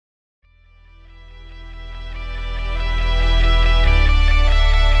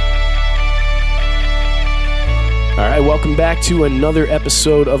welcome back to another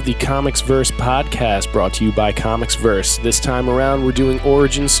episode of the ComicsVerse podcast, brought to you by ComicsVerse. This time around, we're doing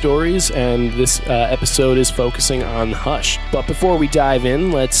origin stories, and this episode is focusing on Hush. But before we dive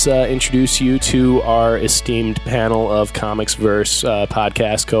in, let's introduce you to our esteemed panel of ComicsVerse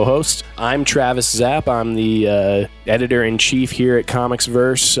podcast co-hosts. I'm Travis Czap. I'm the editor-in-chief here at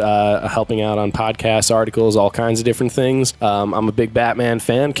ComicsVerse, helping out on podcasts, articles, all kinds of different things. I'm a big Batman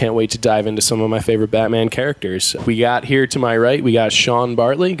fan. Can't wait to dive into some of my favorite Batman characters. We got here to my right, we got Sean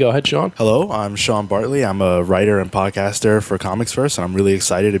Bartley. Go ahead, Sean. Hello, I'm Sean Bartley. I'm a writer and podcaster for ComicsVerse, and I'm really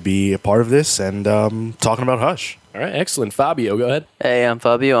excited to be a part of this and talking about Hush. All right, excellent. Fabio, go ahead. Hey, I'm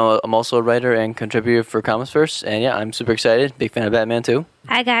Fabio. I'm also a writer and contributor for ComicsVerse, and yeah, I'm super excited. Big fan of Batman, too.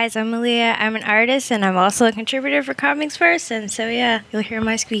 Hi guys, I'm Malia. I'm an artist and I'm also a contributor for ComicsVerse, and so yeah, you'll hear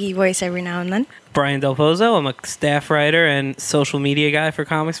my squeaky voice every now and then. Brian Del Pozo. I'm a staff writer and social media guy for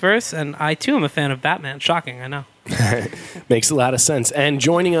ComicsVerse, and I too am a fan of Batman. Shocking, I know. Makes a lot of sense. And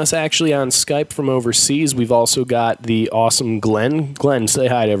joining us actually on Skype from overseas, we've also got the awesome Glenn. Glenn, say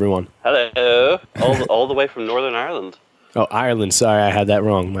hi to everyone. Hello. All the way from Northern Ireland. Oh, Ireland. Sorry, I had that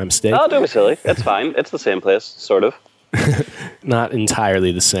wrong. My mistake. Oh, don't be silly. It's fine. It's the same place, sort of. Not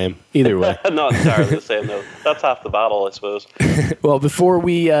entirely the same. Either way. Not entirely the same, though. That's half the battle, I suppose. Well, before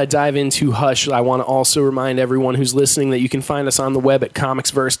we dive into Hush, I want to also remind everyone who's listening that you can find us on the web at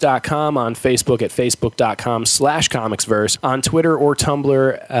comicsverse.com, on Facebook at facebook.com/comicsverse, on Twitter or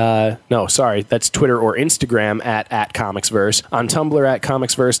Tumblr, that's Twitter or Instagram at comicsverse, on Tumblr at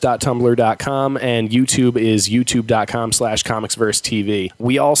comicsverse.tumblr.com, and YouTube is youtube.com/comicsverse.tv.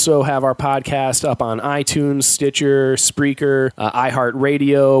 We also have our podcast up on iTunes, Stitcher, Spreaker,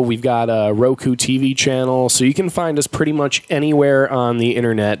 iHeartRadio. We've got a Roku TV channel, so you can find us pretty much anywhere on the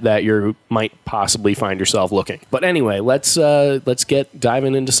internet that you might possibly find yourself looking. But anyway, let's get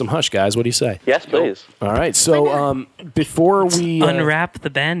diving into some Hush, guys. What do you say? Yes, please. All right. So before we unwrap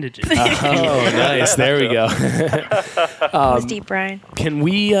the bandages. Oh, nice. There we go. That was deep, Brian. Can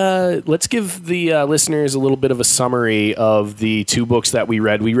we let's give the listeners a little bit of a summary of the two books that we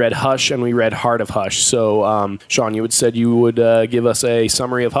read. We read Hush and we read Heart of Hush. So, Sean, you had said you would give us a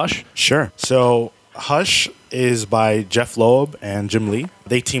summary of Hush? Sure. So Hush is by Jeff Loeb and Jim Lee.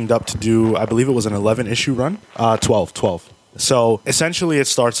 They teamed up to do, I believe it was an 11-issue run. 12. So essentially it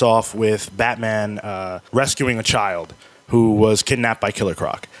starts off with Batman rescuing a child who was kidnapped by Killer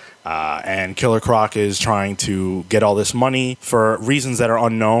Croc. And Killer Croc is trying to get all this money for reasons that are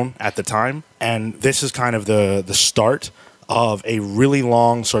unknown at the time. And this is kind of the start of a really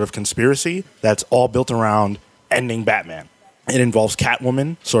long sort of conspiracy that's all built around ending Batman. It involves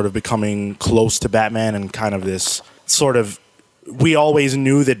Catwoman sort of becoming close to Batman and kind of this sort of... We always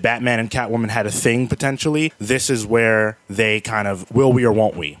knew that Batman and Catwoman had a thing, potentially. This is where they kind of will we or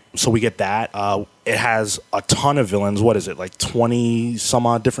won't we. So we get that. It has a ton of villains. What is it, like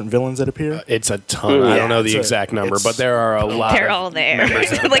 20-some-odd different villains that appear? It's a ton. I don't know the exact number, but there are a lot They're all there.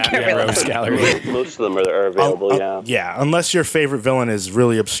 members of the Like Batman Rogues Gallery. Most of them are available, yeah. Yeah, unless your favorite villain is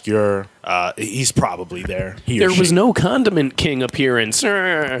really obscure, he's probably there. There was no Condiment King appearance. No.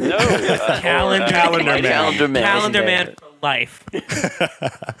 Calendar Man for life.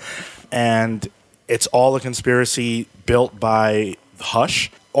 And it's all a conspiracy built by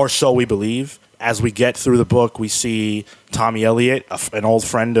Hush, or so we believe. As we get through the book, we see Tommy Elliott, an old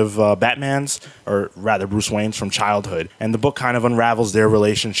friend of Batman's, or rather Bruce Wayne's from childhood. And the book kind of unravels their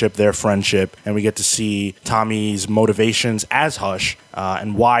relationship, their friendship, and we get to see Tommy's motivations as Hush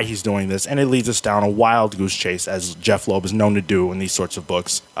and why he's doing this. And it leads us down a wild goose chase, as Jeff Loeb is known to do in these sorts of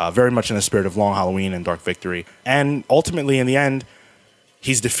books, very much in the spirit of Long Halloween and Dark Victory. And ultimately, in the end,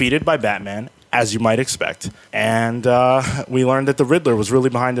 he's defeated by Batman, as you might expect. And we learned that the Riddler was really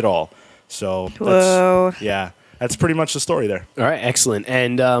behind it all. So, that's pretty much the story there. All right, excellent.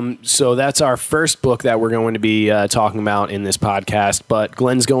 And so that's our first book that we're going to be talking about in this podcast. But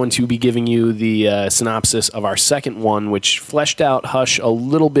Glenn's going to be giving you the synopsis of our second one, which fleshed out Hush a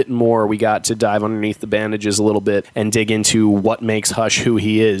little bit more. We got to dive underneath the bandages a little bit and dig into what makes Hush who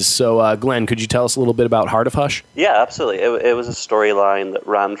he is. So, Glenn, could you tell us a little bit about Heart of Hush? Yeah, absolutely. It was a storyline that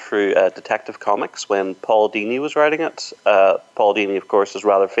ran through Detective Comics when Paul Dini was writing it. Paul Dini, of course, is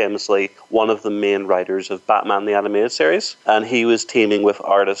rather famously one of the main writers of Batman the Animated Series, and he was teaming with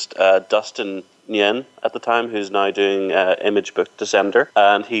artist Dustin Nguyen at the time, who's now doing Image Book Descender,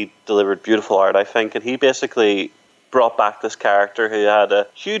 and he delivered beautiful art, I think, and he basically brought back this character who had a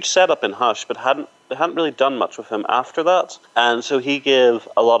huge setup in Hush, but hadn't really done much with him after that, and so he gave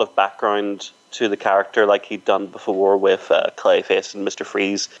a lot of background to the character like he'd done before with Clayface and Mr.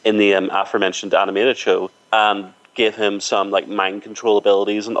 Freeze in the aforementioned animated show, and gave him some like mind control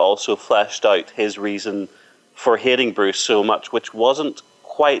abilities and also fleshed out his reason for hating Bruce so much, which wasn't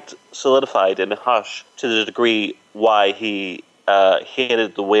quite solidified in Hush to the degree why he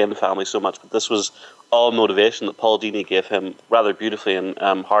hated the Wayne family so much. But this was all motivation that Paul Dini gave him rather beautifully in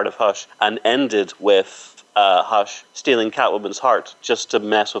Heart of Hush, and ended with Hush stealing Catwoman's heart just to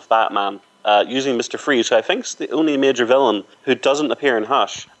mess with Batman, using Mr. Freeze, who I think is the only major villain who doesn't appear in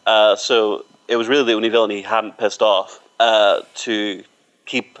Hush. So it was really the only villain he hadn't pissed off, to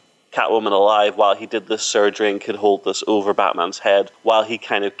keep Catwoman alive while he did this surgery and could hold this over Batman's head, while he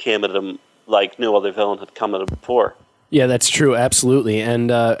kind of came at him like no other villain had come at him before. Yeah, that's true, absolutely.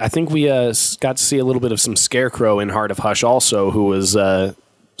 And I think we got to see a little bit of some Scarecrow in Heart of Hush also, who was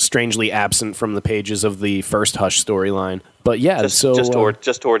strangely absent from the pages of the first Hush storyline. But yeah, just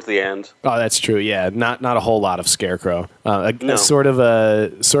towards the end. Oh, that's true. Yeah, not a whole lot of Scarecrow. A sort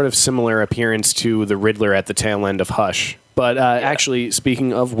of similar appearance to the Riddler at the tail end of Hush. But actually,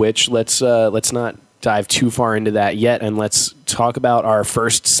 speaking of which, let's not dive too far into that yet, and let's talk about our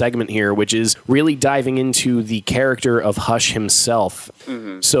first segment here, which is really diving into the character of Hush himself.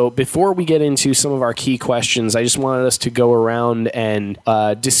 Mm-hmm. So before we get into some of our key questions, I just wanted us to go around and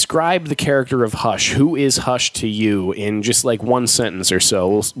describe the character of Hush. Who is Hush to you in just like one sentence or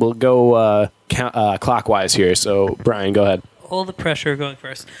so? We'll go clockwise here. So Brian, go ahead. All the pressure going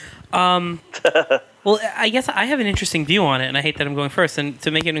first. Well, I guess I have an interesting view on it, and I hate that I'm going first. And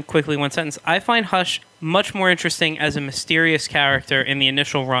to make it in quickly one sentence, I find Hush much more interesting as a mysterious character in the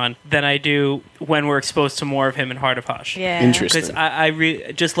initial run than I do when we're exposed to more of him in Heart of Hush. Yeah. Interesting. Because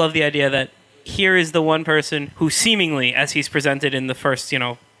I just love the idea that here is the one person who seemingly, as he's presented in the first,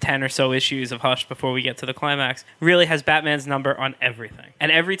 10 or so issues of Hush before we get to the climax, really has Batman's number on everything.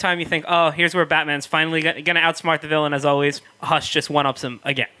 And every time you think, oh, here's where Batman's finally going to outsmart the villain, as always, Hush just one-ups him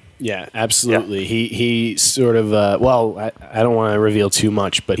again. Yeah, absolutely. Yeah. He sort of, I don't want to reveal too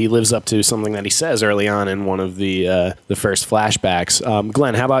much, but he lives up to something that he says early on in one of the first flashbacks.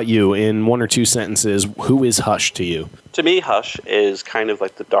 Glenn, how about you? In one or two sentences, who is Hush to you? To me, Hush is kind of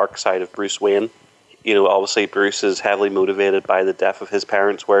like the dark side of Bruce Wayne. Obviously Bruce is heavily motivated by the death of his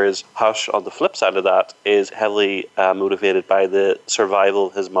parents, whereas Hush, on the flip side of that, is heavily motivated by the survival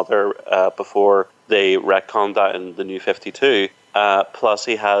of his mother before they retconned that in the New 52. Plus,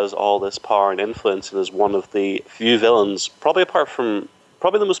 he has all this power and influence, and is one of the few villains, probably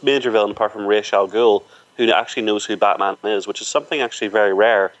the most major villain apart from Ra's al Ghul, who actually knows who Batman is, which is something actually very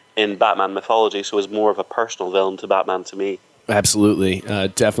rare in Batman mythology. So, is more of a personal villain to Batman to me. Absolutely.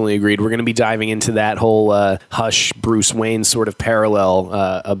 Definitely agreed. We're going to be diving into that whole Hush Bruce Wayne sort of parallel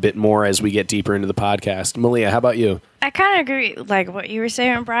a bit more as we get deeper into the podcast. Malia, how about you? I kind of agree, like what you were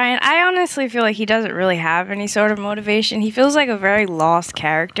saying, Brian. I honestly feel like he doesn't really have any sort of motivation. He feels like a very lost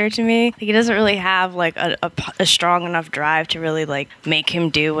character to me. Like, he doesn't really have like a strong enough drive to really like make him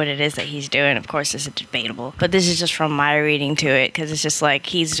do what it is that he's doing. Of course, this is debatable, but this is just from my reading to it, because it's just like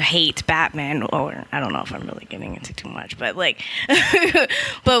he hates Batman, or I don't know if I'm really getting into too much, but like,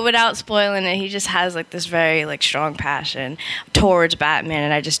 but without spoiling it, he just has like this very like strong passion towards Batman,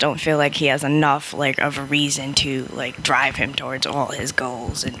 and I just don't feel like he has enough like of a reason to like drive him towards all his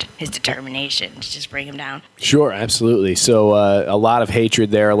goals and his determination to just bring him down. Sure, absolutely. So a lot of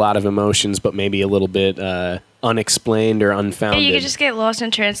hatred there, a lot of emotions, but maybe a little bit unexplained or unfounded. Yeah, you could just get lost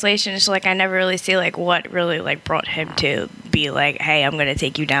in translation. It's like I never really see like what really like brought him to be like, hey, I'm gonna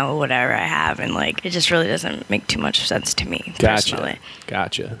take you down with whatever I have, and like it just really doesn't make too much sense to me personally.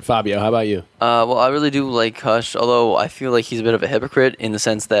 Gotcha. Fabio, how about you? Well, I really do like Hush, although I feel like he's a bit of a hypocrite in the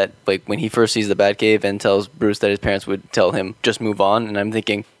sense that, like, when he first sees the Batcave and tells Bruce that his parents would tell him just move on, and I'm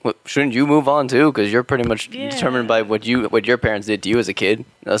thinking, well, shouldn't you move on too? Because you're pretty much determined by what your parents did to you as a kid.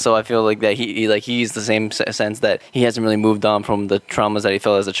 So I feel like that he's the same sense that he hasn't really moved on from the traumas that he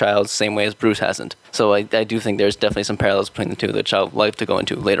felt as a child, same way as Bruce hasn't. So I do think there's definitely some parallels between the two that I'd like to go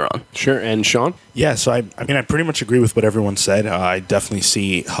into later on. Sure. And Sean? Yeah, so I pretty much agree with what everyone said. I definitely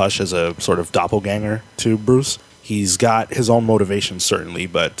see Hush as a sort of doppelganger to Bruce. He's got his own motivations, certainly,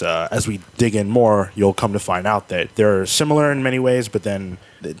 but as we dig in more, you'll come to find out that they're similar in many ways, but then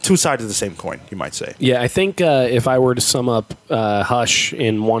two sides of the same coin, you might say. Yeah, I think if I were to sum up Hush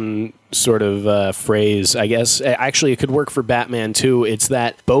in one sort of phrase, I guess, actually it could work for Batman too. It's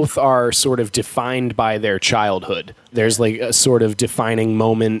that both are sort of defined by their childhood. There's like a sort of defining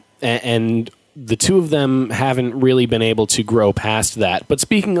moment, and the two of them haven't really been able to grow past that. But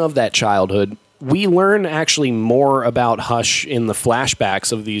speaking of that childhood, we learn actually more about Hush in the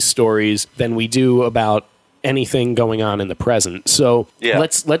flashbacks of these stories than we do about anything going on in the present. So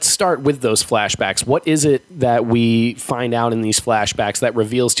let's start with those flashbacks. What is it that we find out in these flashbacks that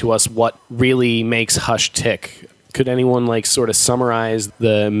reveals to us what really makes Hush tick? Could anyone like sort of summarize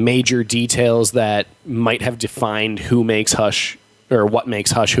the major details that might have defined who makes Hush or what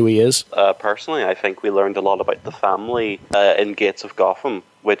makes Hush who he is? Personally, I think we learned a lot about the family in Gates of Gotham,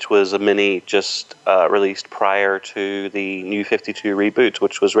 which was a mini just released prior to the New 52 reboot,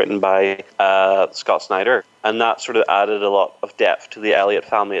 which was written by Scott Snyder. And that sort of added a lot of depth to the Elliott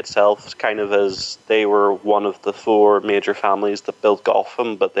family itself, kind of as they were one of the 4 major families that built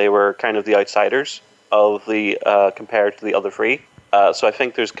Gotham, but they were kind of the outsiders of the compared to the other 3. So I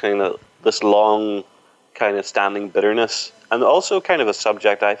think there's kind of this long kind of standing bitterness, and also kind of a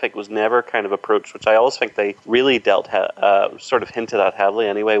subject I think was never kind of approached, which I always think they really sort of hinted at heavily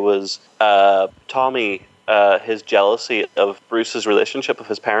anyway, was Tommy, his jealousy of Bruce's relationship with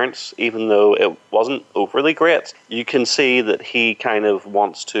his parents, even though it wasn't overly great. You can see that he kind of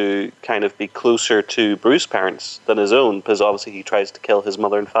wants to kind of be closer to Bruce's parents than his own, because obviously he tries to kill his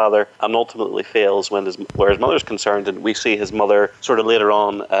mother and father and ultimately fails where his mother's concerned. And we see his mother sort of later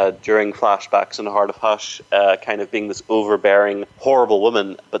on during flashbacks in the Heart of Hush kind of being this overbearing, horrible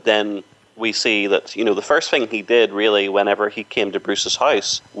woman. But then we see that, you know, the first thing he did really whenever he came to Bruce's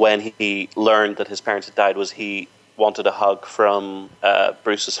house, when he learned that his parents had died, was he wanted a hug from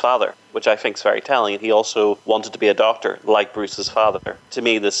Bruce's father, which I think is very telling. And he also wanted to be a doctor like Bruce's father. To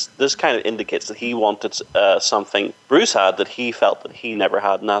me, this kind of indicates that he wanted something Bruce had that he felt that he never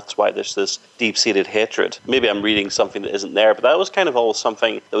had, and that's why there's this deep-seated hatred. Maybe I'm reading something that isn't there, but that was kind of always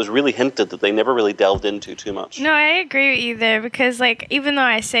something that was really hinted that they never really delved into too much. No, I agree with you there, because like even though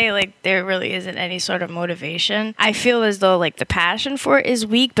I say like there really isn't any sort of motivation, I feel as though like the passion for it is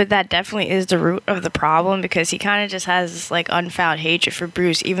weak, but that definitely is the root of the problem, because he kind of just has this like unfound hatred for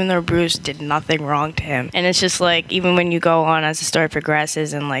Bruce, even though Bruce did nothing wrong to him. And it's just like, even when you go on as the story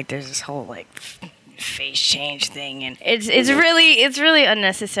progresses and like there's this whole like face change thing, and it's really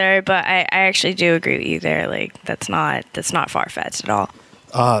unnecessary, but I actually do agree with you there. Like that's not far-fetched at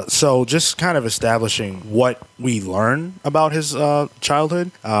all. So just kind of establishing what we learn about his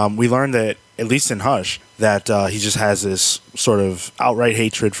childhood, we learn that, at least in Hush, that he just has this sort of outright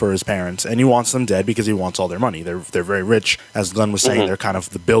hatred for his parents, and he wants them dead because he wants all their money. They're very rich. As Glenn was saying, they're kind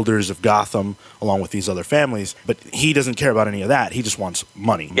of the builders of Gotham along with these other families, but he doesn't care about any of that. He just wants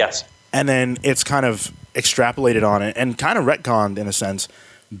money. Yes. And then it's kind of extrapolated on it and kind of retconned, in a sense,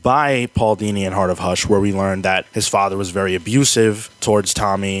 by Paul Dini in Heart of Hush, where we learned that his father was very abusive towards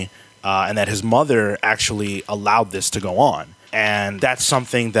Tommy, and that his mother actually allowed this to go on. And that's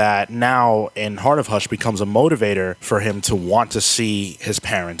something that now in Heart of Hush becomes a motivator for him to want to see his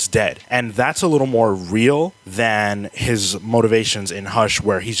parents dead. And that's a little more real than his motivations in Hush,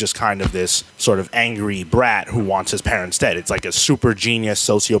 where he's just kind of this sort of angry brat who wants his parents dead. It's like a super genius,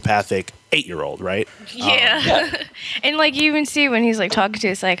 sociopathic 8-year-old, right? Yeah. And like you even see when he's like talking to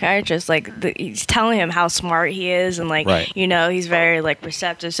a psychiatrist, like he's telling him how smart he is, and like, right. You know, he's very like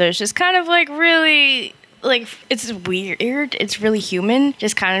receptive. So it's just kind of like really, like, it's weird. It's really human,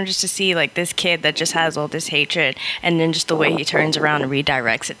 just kind of just to see like this kid that just has all this hatred, and then just the way he turns around and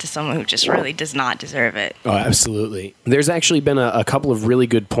redirects it to someone who just really does not deserve it. Oh, absolutely. There's actually been a couple of really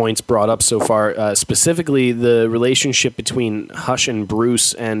good points brought up so far, specifically the relationship between Hush and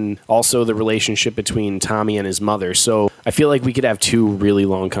Bruce, and also the relationship between Tommy and his mother. So I feel like we could have 2 really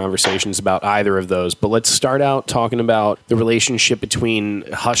long conversations about either of those, but let's start out talking about the relationship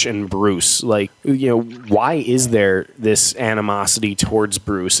between Hush and Bruce. Like, you know, why is there this animosity towards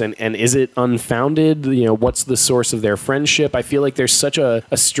Bruce, and is it unfounded? You know, what's the source of their friendship? I feel like there's such a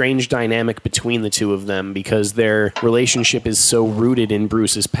strange dynamic between the two of them, because their relationship is so rooted in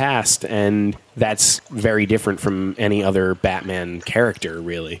Bruce's past, and that's very different from any other Batman character,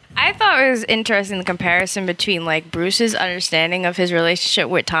 really. I thought it was interesting, the comparison between like Bruce's understanding of his relationship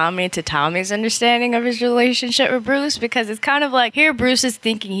with Tommy to Tommy's understanding of his relationship with Bruce, because it's kind of like here Bruce is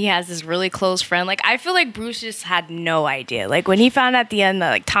thinking he has this really close friend. Like I feel like Bruce just had no idea. Like when he found out at the end that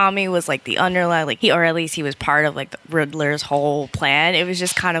like Tommy was like the underlying, like or at least he was part of like the Riddler's whole plan, it was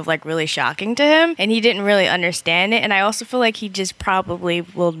just kind of like really shocking to him, and he didn't really understand it. And I also feel like he just probably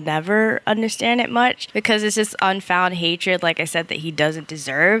will never understand it much, because it's this unfound hatred, like I said, that he doesn't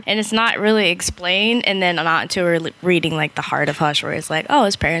deserve, and it's not really explained. And then not until reading like the Heart of Hush, where it's like, oh,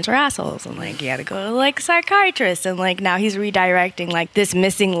 his parents were assholes, and like he had to go to like a psychiatrist, and like now he's redirecting like this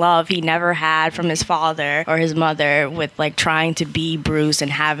missing love he never had from his father or his mother, with like trying to be Bruce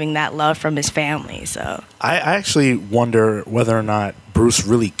and having that love from his family. So I actually wonder whether or not Bruce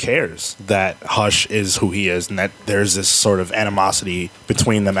really cares that Hush is who he is, and that there's this sort of animosity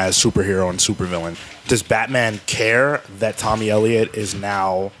between them as superhero and supervillain. Does Batman care that Tommy Elliott is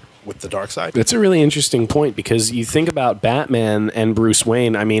now with the dark side. That's a really interesting point because you think about Batman and Bruce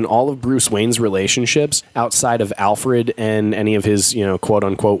Wayne. I mean, all of Bruce Wayne's relationships outside of Alfred and any of his, quote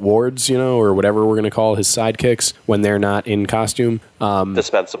unquote wards, or whatever we're going to call his sidekicks when they're not in costume.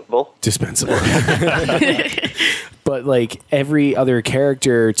 Dispensable. But like every other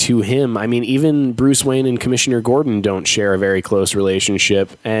character to him, I mean, even Bruce Wayne and Commissioner Gordon don't share a very close relationship.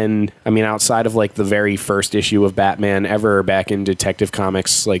 And I mean, outside of like the very first issue of Batman ever back in Detective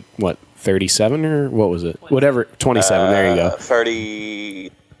Comics, like what, 37 or what was it? Whatever, 27. There you go. 32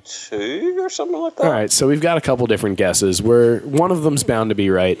 or something like that. All right, so we've got a couple different guesses. Where one of them's bound to be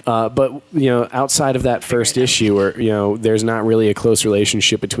right, but outside of that first issue, where there's not really a close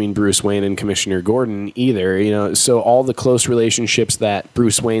relationship between Bruce Wayne and Commissioner Gordon either. So all the close relationships that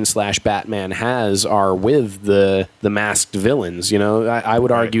Bruce Wayne / Batman has are with the masked villains. I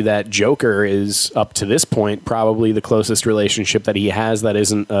would argue that Joker is up to this point probably the closest relationship that he has that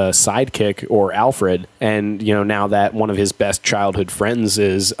isn't a sidekick or Alfred. And now that one of his best childhood friends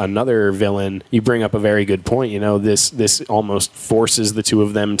is another villain, you bring up a very good point. This almost forces the two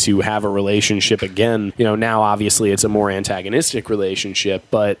of them to have a relationship again. Now obviously it's a more antagonistic relationship,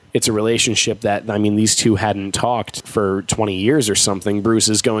 but it's a relationship that, I mean, these two hadn't talked for 20 years or something. Bruce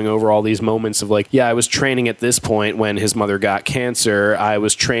is going over all these moments of like, yeah, I was training at this point when his mother got cancer. I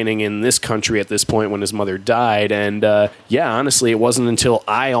was training in this country at this point when his mother died. And honestly, it wasn't until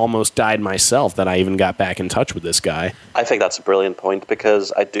I almost died myself that I even got back in touch with this guy. I think that's a brilliant point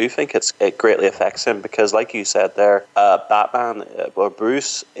because I do think it greatly affects him because, like you said there, Batman or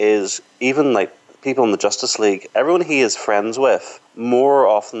Bruce is even like people in the Justice League, everyone he is friends with, more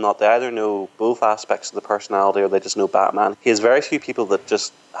often than not, they either know both aspects of the personality or they just know Batman. He has very few people that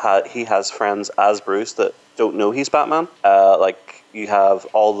just he has friends as Bruce that don't know he's Batman. Like you have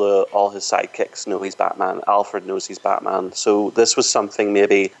all his sidekicks know he's Batman. Alfred knows he's Batman. So this was something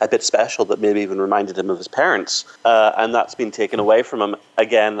maybe a bit special that maybe even reminded him of his parents, and that's been taken away from him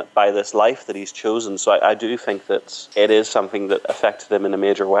again by this life that he's chosen. So I do think that it is something that affected him in a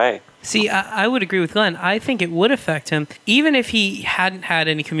major way. See, I would agree with Glenn. I think it would affect him, even if he hadn't had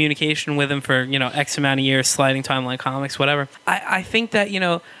any communication with him for, X amount of years, sliding timeline comics, whatever. I think that,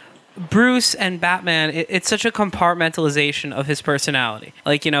 Bruce and Batman, it's such a compartmentalization of his personality.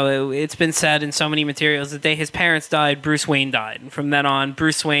 Like, it's been said in so many materials that the day his parents died, Bruce Wayne died. And from then on,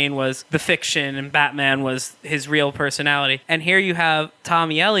 Bruce Wayne was the fiction and Batman was his real personality. And here you have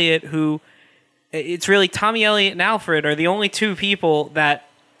Tommy Elliott, who, it's really Tommy Elliott and Alfred are the only two people that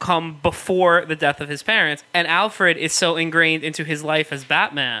come before the death of his parents. And Alfred is so ingrained into his life as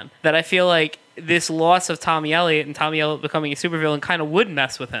Batman that I feel like this loss of Tommy Elliott and Tommy Elliott becoming a supervillain kind of would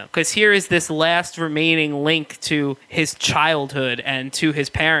mess with him. Because here is this last remaining link to his childhood and to his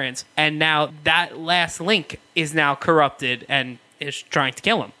parents. And now that last link is now corrupted and is trying to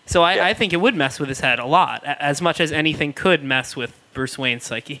kill him. So I think it would mess with his head a lot, as much as anything could mess with Bruce Wayne's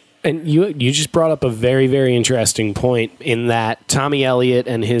psyche. And you just brought up a very, very interesting point in that Tommy Elliott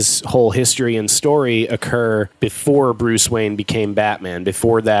and his whole history and story occur before Bruce Wayne became Batman,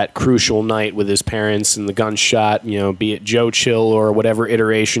 before that crucial night with his parents and the gunshot, be it Joe Chill or whatever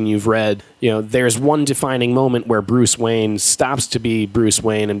iteration you've read. There's one defining moment where Bruce Wayne stops to be Bruce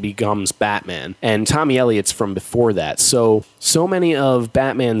Wayne and becomes Batman. And Tommy Elliott's from before that. So many of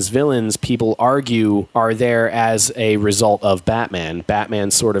Batman's villains, people argue, are there as a result of Batman.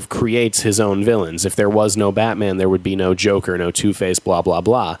 Batman sort of creates his own villains. If there was no Batman, there would be no Joker, no Two-Face, blah, blah,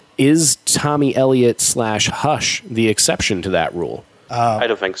 blah. Is Tommy Elliott / Hush the exception to that rule? I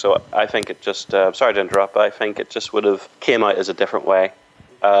don't think so. I think it just, sorry to interrupt, but I think it just would have came out as a different way.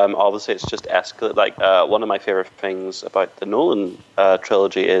 Obviously, it's just escalate. Like one of my favorite things about the Nolan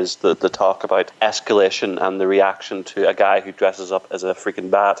trilogy is the talk about escalation and the reaction to a guy who dresses up as a freaking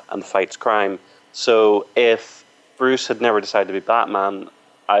bat and fights crime. So if Bruce had never decided to be Batman,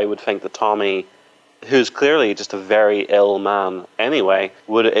 I would think that Tommy, who's clearly just a very ill man anyway,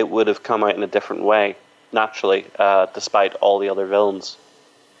 would have come out in a different way, naturally, despite all the other villains,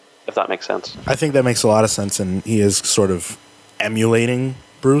 if that makes sense. I think that makes a lot of sense, and he is sort of emulating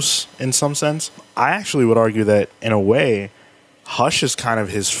Bruce in some sense. I actually would argue that, in a way, Hush is kind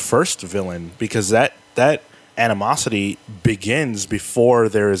of his first villain, because that animosity begins before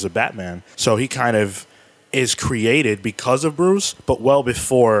there is a Batman. So he kind of is created because of Bruce, but well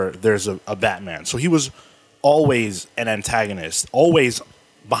before there's a Batman. So he was always an antagonist, always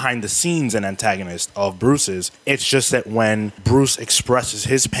behind the scenes an antagonist of Bruce's. It's just that when Bruce expresses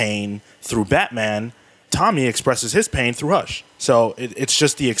his pain through Batman, Tommy expresses his pain through Hush. So it's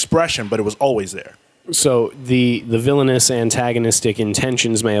just the expression, but it was always there. So the villainous antagonistic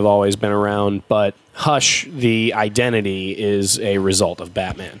intentions may have always been around, but Hush, the identity, is a result of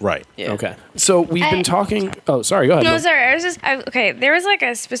Batman. Right. Yeah. Okay. So we've been talking. Oh, sorry. Go ahead. No, Mo. sorry. Okay, there was like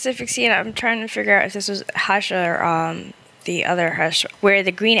a specific scene. I'm trying to figure out if this was Hush or the other Hush, where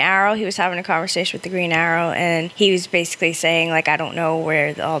the Green Arrow, he was having a conversation with the Green Arrow, and he was basically saying, like, I don't know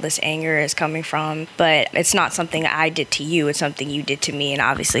where all this anger is coming from, but it's not something I did to you, it's something you did to me, and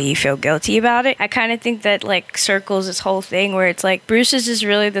obviously you feel guilty about it. I kind of think that, like, circles this whole thing where it's like, Bruce is just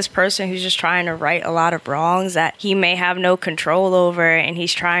really this person who's just trying to right a lot of wrongs that he may have no control over, and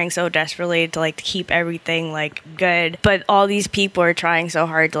he's trying so desperately to, like, to keep everything, like, good, but all these people are trying so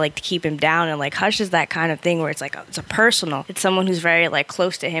hard to, like, to keep him down, and, like, Hush is that kind of thing where it's like, it's a personal. It's someone who's very, like,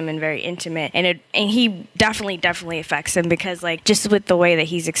 close to him and very intimate, and he definitely affects him because, like, just with the way that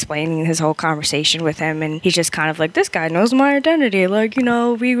he's explaining his whole conversation with him, and he's just kind of like, this guy knows my identity, like, you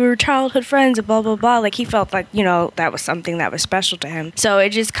know, we were childhood friends and blah blah blah. Like, he felt like, you know, that was something that was special to him. So it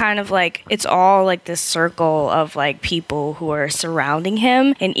just kind of like, it's all like this circle of like people who are surrounding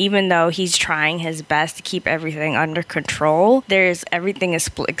him, and even though he's trying his best to keep everything under control, there's everything is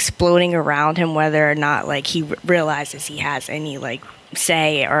exploding around him, whether or not like he realizes he has any like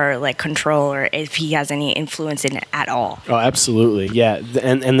say or like control, or if he has any influence in it at all. Oh, absolutely. Yeah.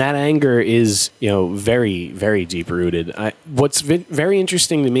 And that anger is, you know, very, very deep rooted. What's very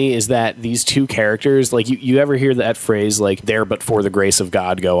interesting to me is that these two characters, like you ever hear that phrase, like, there but for the grace of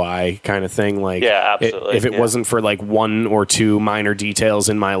God go I, kind of thing? Like, yeah, absolutely. If it wasn't for like one or two minor details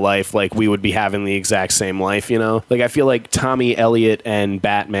in my life, like, we would be having the exact same life, you know? Like, I feel like Tommy Elliott and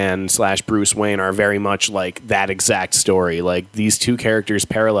Batman / Bruce Wayne are very much like that exact story. Like, these two characters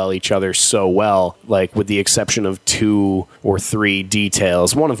parallel each other so well, like, with the exception of 2 or 3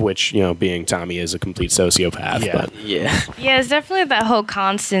 details, one of which, you know, being Tommy is a complete sociopath. Yeah. But Yeah, it's definitely that whole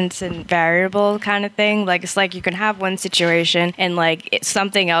constants and variable kind of thing. Like, it's like you can have one situation and like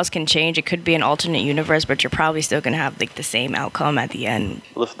something else can change. It could be an alternate universe, but you're probably still going to have like the same outcome at the end.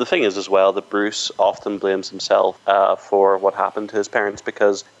 Well, the thing is as well that Bruce often blames himself for what happened to his parents,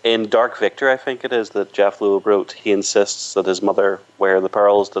 because in Dark Victor, I think it is, that Jeff Loeb wrote, he insists that his mother wear the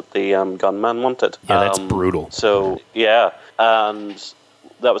pearls that the gunman wanted. yeah, that's brutal. So, yeah, and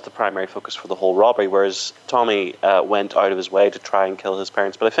that was the primary focus for the whole robbery, whereas Tommy went out of his way to try and kill his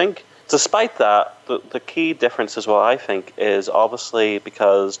parents. But I think, despite that, the key difference as well, I think, is obviously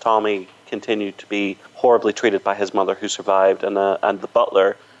because Tommy continued to be horribly treated by his mother, who survived, and the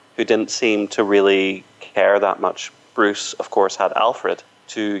butler, who didn't seem to really care that much. Bruce, of course, had Alfred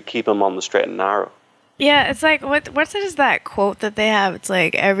to keep him on the straight and narrow. Yeah, it's like, what's it is that quote that they have? It's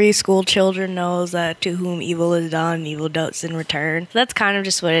like, every school children knows that to whom evil is done, evil does in return. That's kind of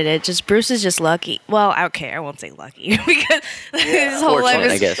just what it is. Just Bruce is just lucky. Well, okay, I won't say lucky because his whole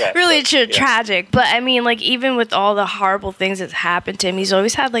life is really tragic. But I mean, like, even with all the horrible things that's happened to him, he's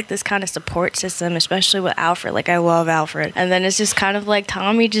always had like this kind of support system, especially with Alfred. Like, I love Alfred. And then it's just kind of like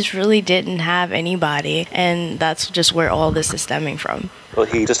Tommy just really didn't have anybody. And that's just where all this is stemming from. Well,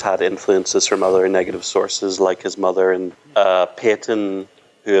 he just had influences from other negative sources, like his mother and Peyton,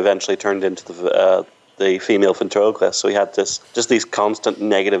 who eventually turned into the female ventriloquist. So he had just these constant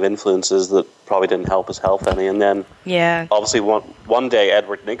negative influences that probably didn't help his health any. And then, obviously, one day,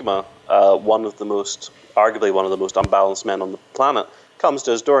 Edward Nygma, arguably one of the most unbalanced men on the planet, comes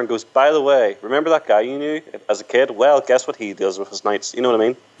to his door and goes, by the way, remember that guy you knew as a kid? Well, guess what he does with his nights? You know what I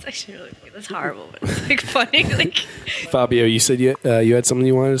mean? It's actually really funny. That's horrible, but it's like funny. Like, Fabio, you said you had something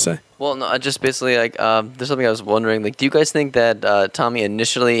you wanted to say? Well, no, just basically, like, there's something I was wondering. Like, do you guys think that Tommy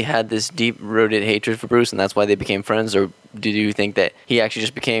initially had this deep-rooted hatred for Bruce, and that's why they became friends, or do you think that he actually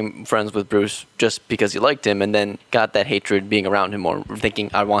just became friends with Bruce just because he liked him, and then got that hatred being around him, or thinking,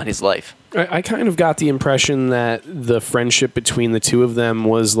 I want his life? I kind of got the impression that the friendship between the two of them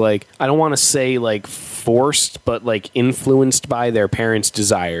was, like, I don't want to say, like, forced, but, like, influenced by their parents'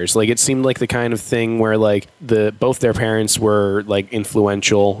 desires. Like, it seemed like the kind of thing where, like, both their parents were, like,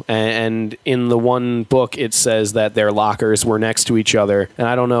 influential, and in the one book it says that their lockers were next to each other. And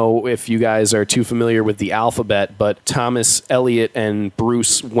I don't know if you guys are too familiar with the alphabet, but Thomas Elliott and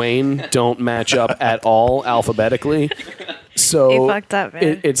Bruce Wayne don't match up at all alphabetically. So he fucked up,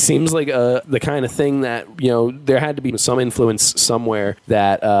 man. It seems like the kind of thing that, you know, there had to be some influence somewhere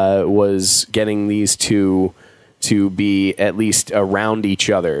that was getting these two to be at least around each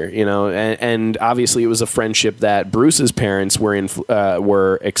other, you know, and obviously it was a friendship that Bruce's parents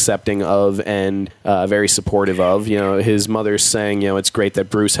were accepting of and very supportive of. You know, his mother's saying, you know, it's great that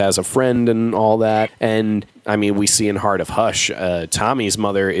Bruce has a friend and all that, and I mean, we see in Heart of Hush, Tommy's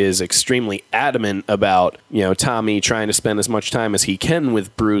mother is extremely adamant about, Tommy trying to spend as much time as he can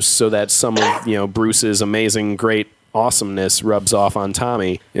with Bruce so that some of, Bruce's amazing, great awesomeness rubs off on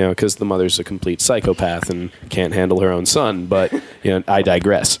Tommy, because the mother's a complete psychopath and can't handle her own son. But, I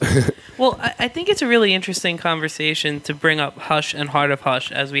digress. Well, I think it's a really interesting conversation to bring up Hush and Heart of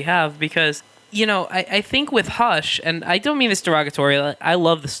Hush as we have, because, I think with Hush, and I don't mean this derogatory, I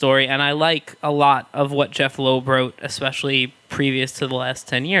love the story, and I like a lot of what Jeff Loeb wrote, especially previous to the last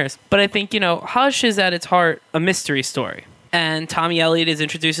 10 years. But I think, Hush is at its heart a mystery story. And Tommy Elliott is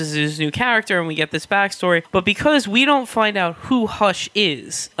introduced as his new character, and we get this backstory. But because we don't find out who Hush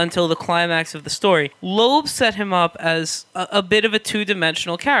is until the climax of the story, Loeb set him up as a bit of a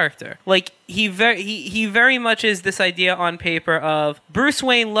two-dimensional character. Like, he very much is this idea on paper of Bruce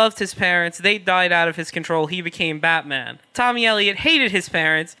Wayne loved his parents, they died out of his control, he became Batman. Tommy Elliott hated his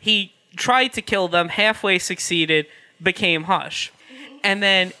parents, he tried to kill them, halfway succeeded, became Hush. And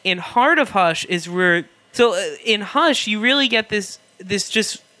then in Heart of Hush is where... So in Hush, you really get this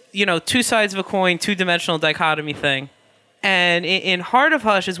just, two sides of a coin, two-dimensional dichotomy thing. And in Heart of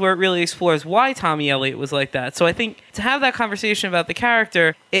Hush is where it really explores why Tommy Elliott was like that. So I think to have that conversation about the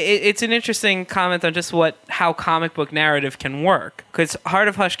character, it's an interesting comment on just how comic book narrative can work. Because Heart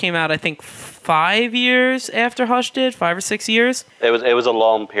of Hush came out, I think, 5 years after Hush did, 5 or 6 years. It was a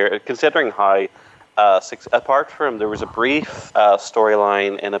long period, considering how... apart from, there was a brief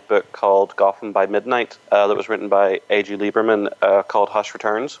storyline in a book called Gotham by Midnight that was written by A.G. Lieberman called Hush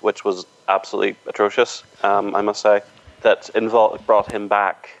Returns, which was absolutely atrocious, I must say, that brought him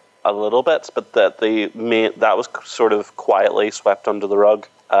back a little bit, but that was sort of quietly swept under the rug.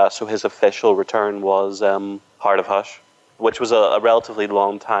 So his official return was Heart of Hush, which was a relatively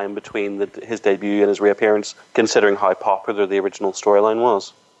long time between his debut and his reappearance, considering how popular the original storyline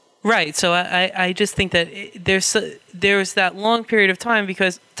was. Right, so I just think that there's that long period of time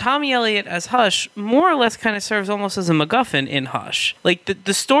because Tommy Elliott as Hush more or less kind of serves almost as a MacGuffin in Hush. Like,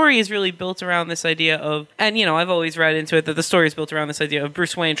 the story is really built around this idea of, and I've always read into it that the story is built around this idea of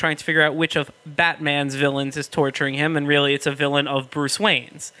Bruce Wayne trying to figure out which of Batman's villains is torturing him, and really it's a villain of Bruce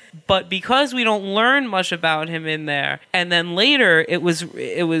Wayne's. But because we don't learn much about him in there, and then later it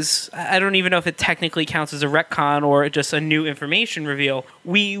was I don't even know if it technically counts as a retcon or just a new information reveal,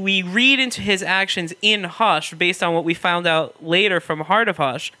 we read into his actions in Hush based on what we found out later from Heart of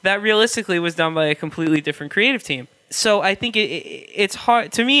Hush that realistically was done by a completely different creative team. So I think it's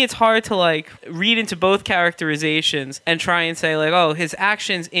hard to me. It's hard to read into both characterizations and try and say oh, his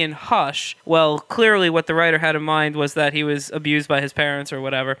actions in Hush. Well, clearly what the writer had in mind was that he was abused by his parents or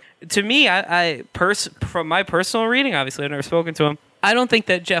whatever. To me, from my personal reading, obviously I've never spoken to him, I don't think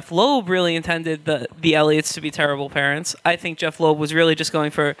that Jeff Loeb really intended the Elliots to be terrible parents. I think Jeff Loeb was really just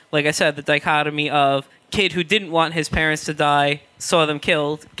going for, like I said, the dichotomy of kid who didn't want his parents to die, saw them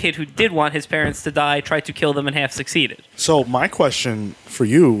killed. Kid who did want his parents to die, tried to kill them and half succeeded. So my question for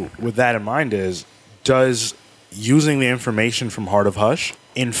you with that in mind is, does using the information from Heart of Hush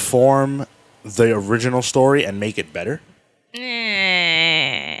inform the original story and make it better? Maybe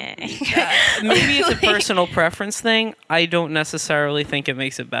it's a personal preference thing. I don't necessarily think it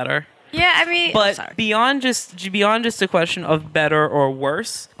makes it better. Yeah, I mean, but beyond just a question of better or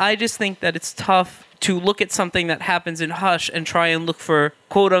worse, I just think that it's tough to look at something that happens in Hush and try and look for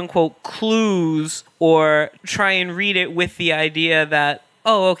quote-unquote clues or try and read it with the idea that,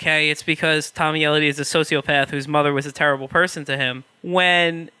 oh, okay, it's because Tommy Elliott is a sociopath whose mother was a terrible person to him,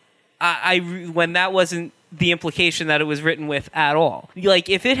 when when that wasn't the implication that it was written with at all. Like,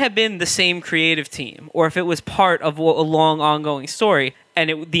 if it had been the same creative team, or if it was part of a long ongoing story,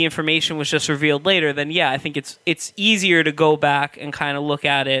 and the information was just revealed later, then yeah, I think it's easier to go back and kind of look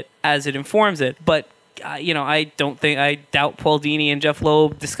at it as it informs it. But I doubt Paul Dini and Jeff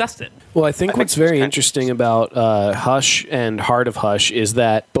Loeb discussed it. Well, I think what's very interesting about Hush and Heart of Hush is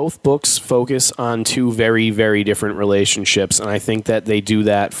that both books focus on two very, very different relationships, and I think that they do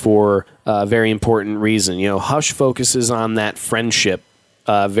that for a very important reason. Hush focuses on that friendship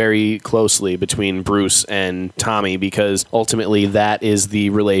very closely between Bruce and Tommy, because ultimately that is the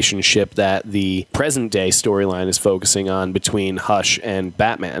relationship that the present-day storyline is focusing on between Hush and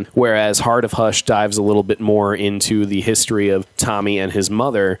Batman, whereas Heart of Hush dives a little bit more into the history of Tommy and his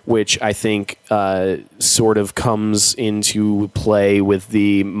mother, which I think sort of comes into play with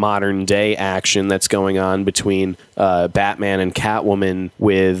the modern-day action that's going on between Batman and Catwoman,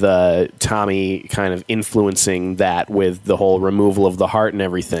 with Tommy kind of influencing that with the whole removal of the heart and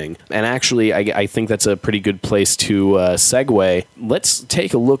everything. And actually, I think that's a pretty good place to segue. Let's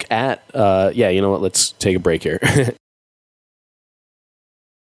take a look at... you know what? Let's take a break here.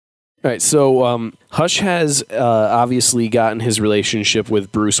 All right, so Hush has obviously gotten his relationship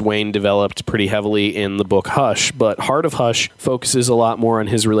with Bruce Wayne developed pretty heavily in the book Hush, but Heart of Hush focuses a lot more on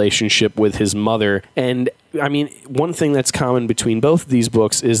his relationship with his mother. And I mean, one thing that's common between both of these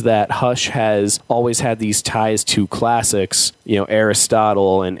books is that Hush has always had these ties to classics,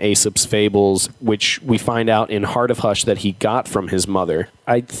 Aristotle and Aesop's Fables, which we find out in Heart of Hush that he got from his mother.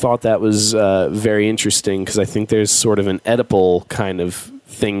 I thought that was very interesting because I think there's sort of an Oedipal kind of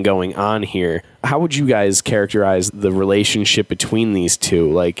thing going on here. How would you guys characterize the relationship between these two?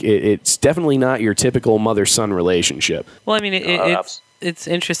 Like, it's definitely not your typical mother-son relationship. Well, I mean, it's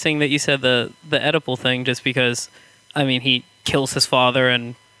interesting that you said the Oedipal thing, just because, I mean, he kills his father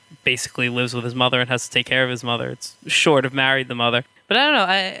and basically lives with his mother and has to take care of his mother. It's short of married the mother. But I don't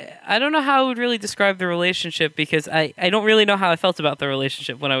know. I don't know how I would really describe the relationship, because I don't really know how I felt about the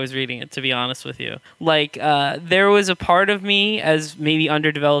relationship when I was reading it, to be honest with you. Like, there was a part of me, as maybe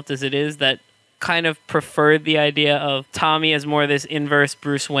underdeveloped as it is, that kind of preferred the idea of Tommy as more this inverse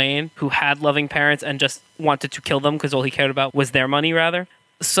Bruce Wayne who had loving parents and just wanted to kill them because all he cared about was their money, rather.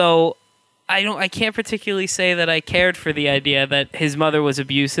 So I can't particularly say that I cared for the idea that his mother was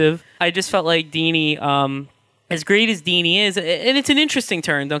abusive. I just felt like Dini, as great as Dini is, and it's an interesting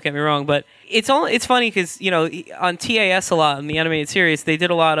turn, don't get me wrong, but it's funny because, on TAS a lot, in the animated series, they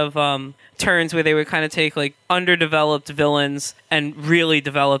did a lot of turns where they would kind of take, like, underdeveloped villains and really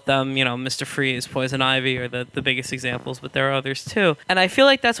develop them. Mr. Freeze, Poison Ivy are the biggest examples, but there are others too. And I feel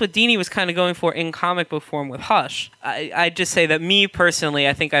like that's what Dini was kind of going for in comic book form with Hush. I'd just say that me, personally,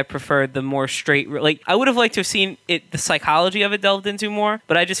 I think I preferred the more straight... Like, I would have liked to have seen the psychology of it delved into more,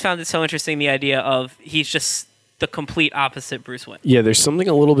 but I just found it so interesting, the idea of he's just the complete opposite Bruce Wayne. Yeah, there's something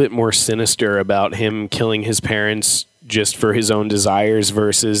a little bit more sinister about him killing his parents just for his own desires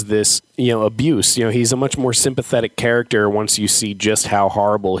versus this, abuse. He's a much more sympathetic character once you see just how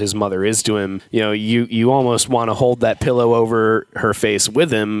horrible his mother is to him. You almost want to hold that pillow over her face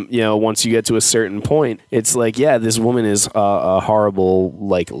with him, once you get to a certain point. It's like, yeah, this woman is a horrible,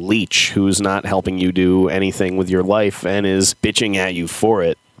 like, leech who's not helping you do anything with your life and is bitching at you for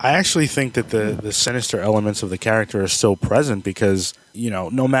it. I actually think that the sinister elements of the character are still present because,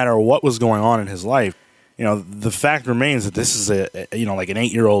 no matter what was going on in his life, the fact remains that this is like an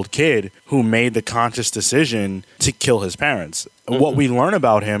 8-year-old kid who made the conscious decision to kill his parents. Mm-hmm. What we learn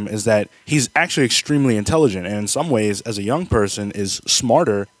about him is that he's actually extremely intelligent and in some ways, as a young person, is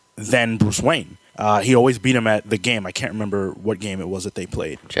smarter than Bruce Wayne. He always beat him at the game. I can't remember what game it was that they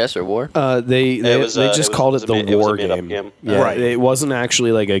played. Chess or War? They just called it the War game. Yeah, right. It wasn't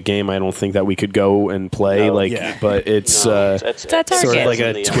actually like a game. I don't think that we could go and play. But it's sort of like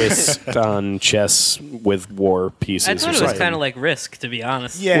a twist on chess with war pieces. I thought it was kind of like Risk, to be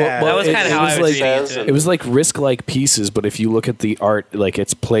honest. Yeah, that was kind of how I was reading it. It was like Risk-like pieces, but if you look at the art, like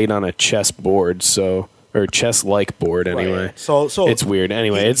it's played on a chess board, or chess-like board, anyway. Right. So it's weird.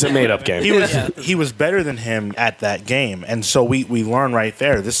 Anyway, it's a made-up game. He was better than him at that game, and so we learn right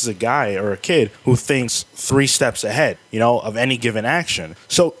there. This is a guy or a kid who thinks 3 steps ahead, of any given action.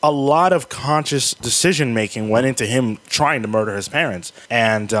 So a lot of conscious decision making went into him trying to murder his parents,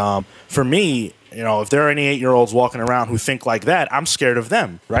 and for me, if there are any 8-year-olds walking around who think like that, I'm scared of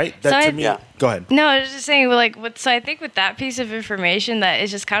them, right? Go ahead. No, I was just saying, so I think with that piece of information, that is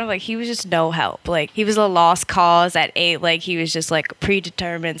just kind of like he was just no help. Like, he was a lost cause at 8. Like, he was just like a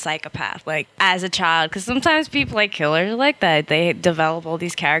predetermined psychopath, like, as a child. Because sometimes people like killers like that. They develop all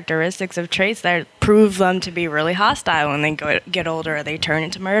these characteristics of traits that prove them to be really hostile when they get older, or they turn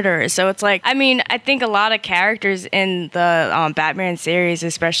into murderers. So it's like, I mean, I think a lot of characters in the Batman series,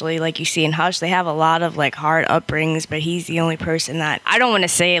 especially like you see in Hush, they have a lot of like hard upbringings, but he's the only person that, I don't want to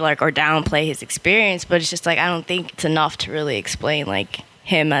say like or downplay his experience, but it's just like I don't think it's enough to really explain like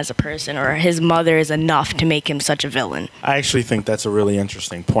him as a person, or his mother is enough to make him such a villain. I actually think that's a really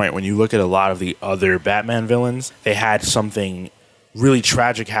interesting point. When you look at a lot of the other Batman villains, they had something really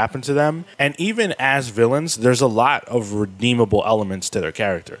tragic happen to them, and even as villains, there's a lot of redeemable elements to their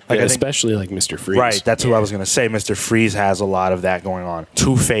character. Like, especially like Mr. Freeze. Right, that's what I was going to say. Mr. Freeze has a lot of that going on.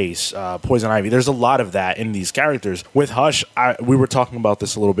 Two-Face, Poison Ivy. There's a lot of that in these characters. With Hush, we were talking about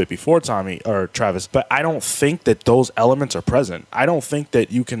this a little bit before, Tommy or Travis, but I don't think that those elements are present. I don't think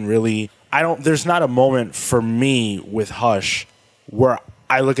that you can really... There's not a moment for me with Hush where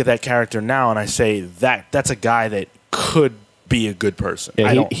I look at that character now and I say that's a guy that could be a good person.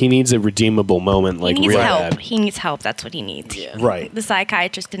 Yeah, he needs a redeemable moment, like he needs real help. bad. He needs help. That's what he needs. Yeah. Right. The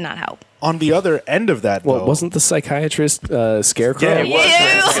psychiatrist did not help. On the other end of that, Well, though, wasn't the psychiatrist Scarecrow? Yeah, it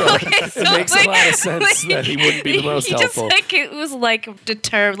was. Okay, so It makes a lot of sense that he wouldn't be the most he helpful. Just like it was like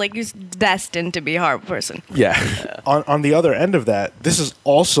determined, like he was destined to be a horrible person. Yeah. on the other end of that, this is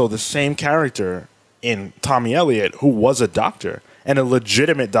also the same character in Tommy Elliott, who was a doctor, and a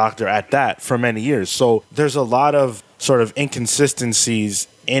legitimate doctor at that, for many years. So there's a lot of sort of inconsistencies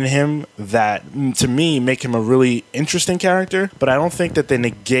in him that, to me, make him a really interesting character, but I don't think that they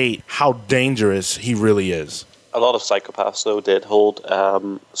negate how dangerous he really is. A lot of psychopaths, though, did hold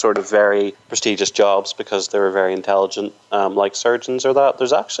sort of very prestigious jobs because they were very intelligent, like surgeons or that.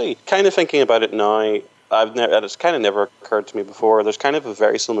 There's actually, kind of thinking about it now, it's kind of never occurred to me before, there's kind of a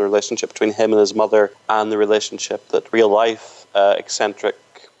very similar relationship between him and his mother, and the relationship that real-life eccentric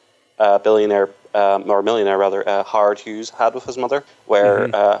billionaire, or millionaire rather, Howard Hughes had with his mother, where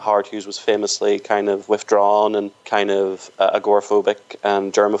Howard Hughes was famously kind of withdrawn and kind of agoraphobic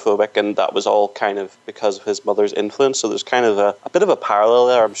and germophobic, and that was all kind of because of his mother's influence. So there's kind of a bit of a parallel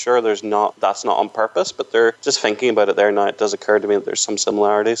there. I'm sure that's not on purpose, but they're just thinking about it there now. It does occur to me that there's some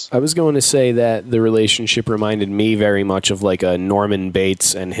similarities. I was going to say that the relationship reminded me very much of like a Norman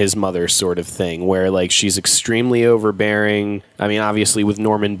Bates and his mother sort of thing, where like she's extremely overbearing. I mean, obviously with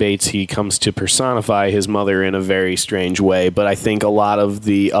Norman Bates, he comes to personify his mother in a very strange way, but I think a lot of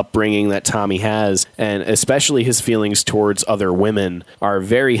the upbringing that Tommy has, and especially his feelings towards other women, are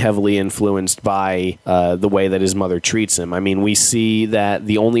very heavily influenced by the way that his mother treats him. I mean, we see that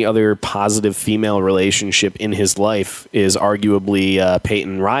the only other positive female relationship in his life is arguably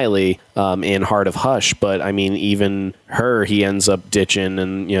Peyton Riley in Heart of Hush, but I mean, even her, he ends up ditching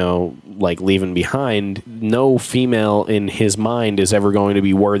and, you know, like leaving behind. No female in his mind is ever going to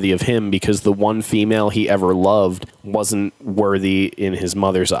be worthy of him because the one female he ever loved wasn't worthy in his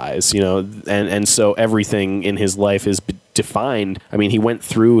mother's eyes, you know, and so everything in his life is defined. I mean, he went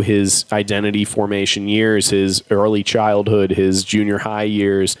through his identity formation years, his early childhood, his junior high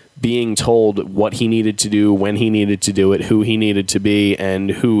years, being told what he needed to do, when he needed to do it, who he needed to be, and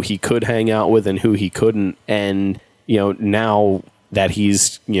who he could hang out with and who he couldn't. And, you know, now that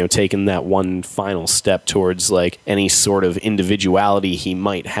he's, you know, taken that one final step towards like any sort of individuality he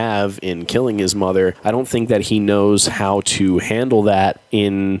might have in killing his mother, I don't think that he knows how to handle that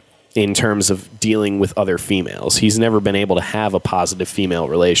in terms of dealing with other females. He's never been able to have a positive female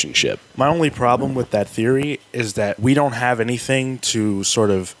relationship. My only problem with that theory is that we don't have anything to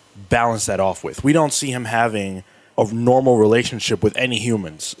sort of balance that off with. We don't see him having a normal relationship with any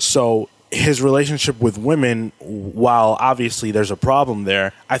humans. So his relationship with women, while obviously there's a problem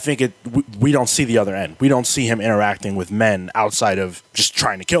there, I think we don't see the other end. We don't see him interacting with men outside of just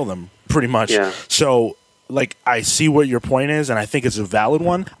trying to kill them, pretty much. Yeah. So, like, I see what your point is, and I think it's a valid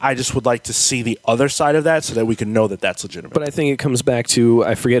one. I just would like to see the other side of that so that we can know that that's legitimate. But I think it comes back to,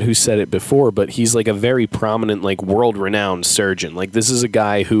 I forget who said it before, but he's like a very prominent, like world-renowned surgeon. Like, this is a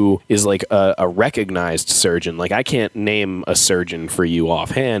guy who is like a recognized surgeon. Like, I can't name a surgeon for you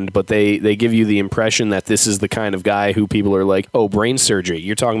offhand, but they give you the impression that this is the kind of guy who people are like, oh, brain surgery.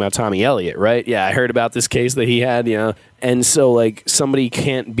 You're talking about Tommy Elliott, right? Yeah, I heard about this case that he had, you know. And so, like, somebody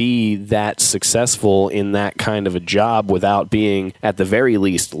can't be that successful in that kind of a job without being, at the very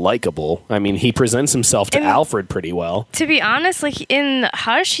least, likable. I mean, he presents himself to Alfred pretty well. To be honest, like, in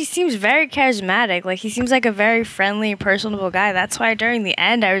Hush, he seems very charismatic. Like, he seems like a very friendly, personable guy. That's why during the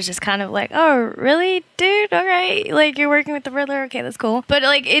end, I was just kind of like, oh, really, dude? Okay. Like, you're working with the Riddler? Okay, that's cool. But,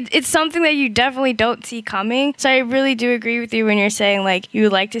 like, it's something that you definitely don't see coming. So I really do agree with you when you're saying, like, you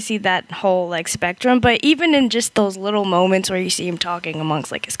would like to see that whole, like, spectrum. But even in just those little moments where you see him talking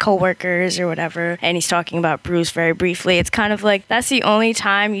amongst like his coworkers or whatever, and he's talking about Bruce very briefly, it's kind of like that's the only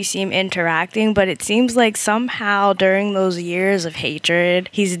time you see him interacting. But it seems like somehow during those years of hatred,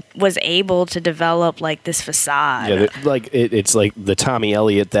 he was able to develop like this facade. Yeah, like it's like the Tommy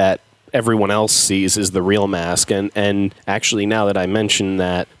Elliott that everyone else sees is the real mask. And actually, now that I mention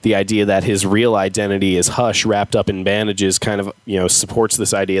that, the idea that his real identity is Hush wrapped up in bandages kind of, you know, supports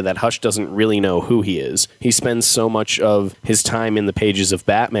this idea that Hush doesn't really know who he is. He spends so much of his time in the pages of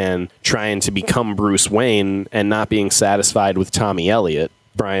Batman trying to become Bruce Wayne and not being satisfied with Tommy Elliott.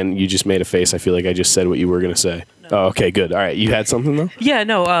 Brian, you just made a face. I feel like I just said what you were going to say. No. Oh, okay, good. All right. You had something, though? Yeah,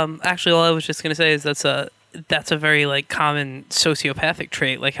 no, actually, all I was just going to say is that's that's a very like common sociopathic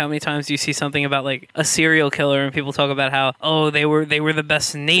trait. Like how many times do you see something about like a serial killer and people talk about how, oh, they were the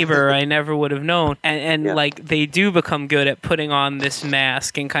best neighbor I never would have known, and like they do become good at putting on this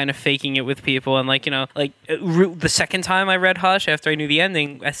mask and kind of faking it with people. And like, you know, like the second time I read Hush after I knew the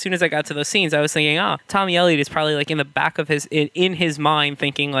ending, as soon as I got to those scenes, I was thinking, Tommy Elliott is probably like in the back of in his mind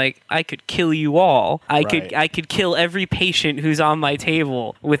thinking like, I could kill you all. I could kill every patient who's on my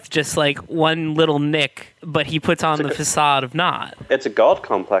table with just like one little nick, but he puts on the facade of not. It's a god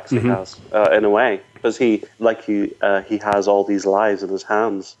complex he has, in a way, because he has all these lives in his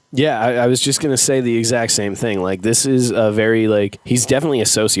hands. Yeah, I was just going to say the exact same thing. Like, this is a very, like, he's definitely a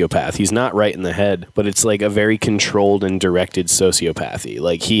sociopath. He's not right in the head, but it's, like, a very controlled and directed sociopathy.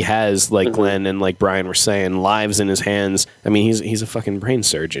 Like, he has, like Glenn and, like, Brian were saying, lives in his hands. I mean, he's a fucking brain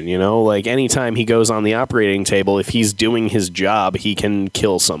surgeon, you know? Like, anytime he goes on the operating table, if he's doing his job, he can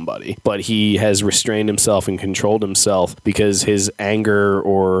kill somebody. But he has restrained himself and controlled himself because his anger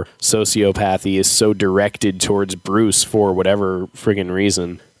or sociopathy is so directed towards Bruce for whatever friggin'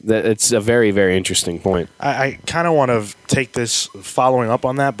 reason. That it's a very, very interesting point. I kind of want to take this following up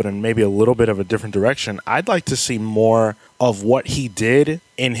on that, but in maybe a little bit of a different direction. I'd like to see more of what he did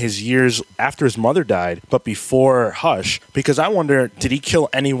in his years after his mother died, but before Hush, because I wonder, did he kill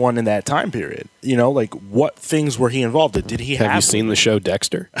anyone in that time period? You know, like, what things were he involved in? Did he have you seen the show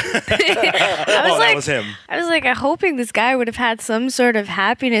Dexter? That was him. I was like, hoping this guy would have had some sort of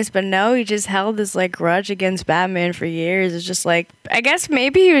happiness, but no, he just held this like grudge against Batman for years. It's just like, I guess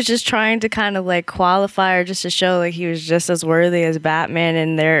maybe he was just trying to kind of like qualify or just to show like he was just as worthy as Batman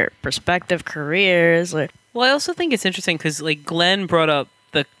in their respective careers. Like, well, I also think it's interesting because like Glenn brought up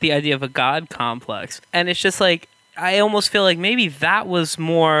the idea of a god complex, and it's just like, I almost feel like maybe that was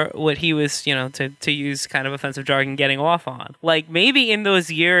more what he was, you know, to use kind of offensive jargon, getting off on. Like, maybe in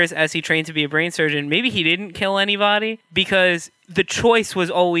those years as he trained to be a brain surgeon, maybe he didn't kill anybody because the choice was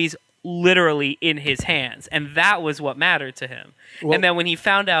always literally in his hands, and that was what mattered to him. Well, and then when he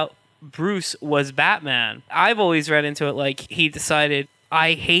found out Bruce was Batman, I've always read into it like he decided,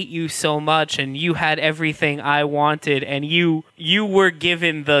 I hate you so much, and you had everything I wanted, and you were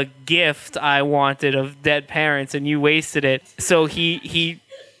given the gift I wanted of dead parents, and you wasted it. So he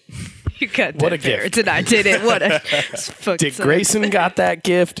you got what dead a parents, gift. and I did it. What a Dick Grayson got that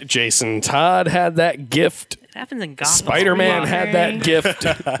gift. Jason Todd had that gift. It happens in Gotham. Spider-Man had that gift.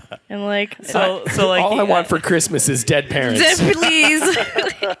 and like so like all I want for Christmas is dead parents. please.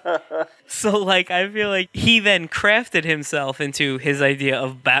 So like I feel like he then crafted himself into his idea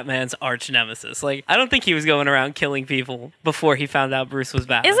of Batman's arch nemesis. Like, I don't think he was going around killing people before he found out Bruce was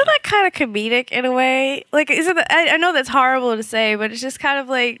Batman. Isn't that kind of comedic in a way? Like, isn't that, I know that's horrible to say, but it's just kind of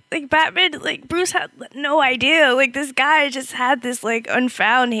like Batman, like Bruce had no idea. Like, this guy just had this like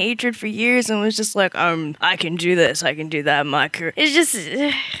unfound hatred for years and was just like, I can do this, I can do that in my career. It's just,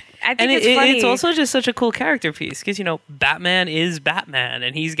 I think it's funny. It's also just such a cool character piece because, you know, Batman is Batman,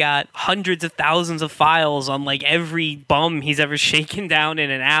 and he's got hundreds of thousands of files on like every bum he's ever shaken down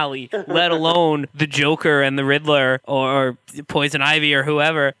in an alley, let alone the Joker and the Riddler or Poison Ivy or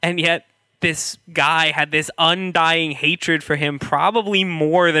whoever. And yet this guy had this undying hatred for him, probably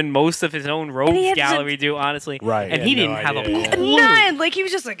more than most of his own rogues gallery do, honestly. Right. And he didn't have a clue. None. Like, he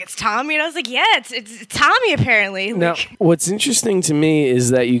was just like, it's Tommy. And I was like, yeah, it's Tommy, apparently. Now, what's interesting to me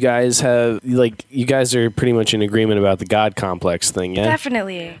is that you guys are pretty much in agreement about the God complex thing, yeah?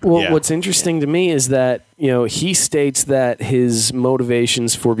 Definitely. Well, Yeah. what's interesting to me is that, you know, he states that his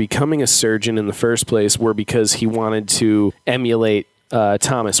motivations for becoming a surgeon in the first place were because he wanted to emulate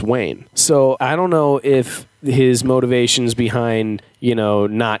Thomas Wayne. So I don't know if his motivations behind, you know,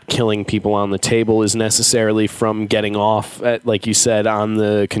 not killing people on the table is necessarily from getting off at, like you said, on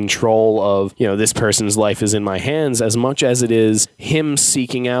the control of, you know, this person's life is in my hands, as much as it is him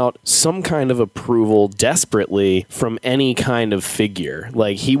seeking out some kind of approval desperately from any kind of figure.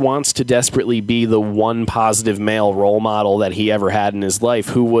 Like, he wants to desperately be the one positive male role model that he ever had in his life,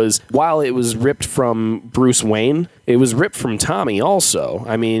 who was, while it was ripped from Bruce Wayne, it was ripped from Tommy also.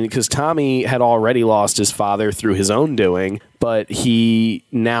 I mean, because Tommy had already lost his father through his own doing, but he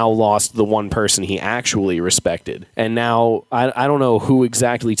now lost the one person he actually respected. And now, I don't know who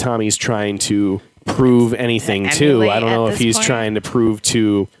exactly Tommy's trying to prove anything to. I don't know if he's trying to prove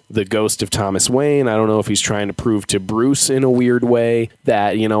to the ghost of Thomas Wayne. I don't know if he's trying to prove to Bruce in a weird way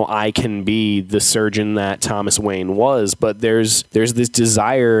that, you know, I can be the surgeon that Thomas Wayne was. But there's this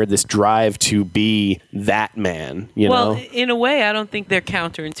desire, this drive to be that man, you know? Well, in a way, I don't think they're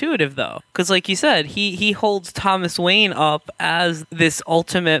counterintuitive, though. Because like you said, he holds Thomas Wayne up as this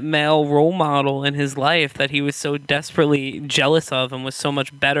ultimate male role model in his life that he was so desperately jealous of and was so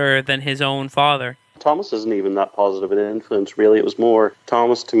much better than his own father. Thomas isn't even that positive an influence, really. It was more,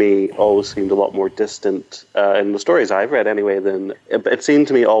 Thomas to me always seemed a lot more distant, in the stories I've read anyway, than it seemed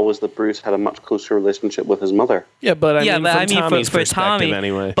to me always that Bruce had a much closer relationship with his mother. Yeah, but I mean, from Tommy's for perspective Tommy,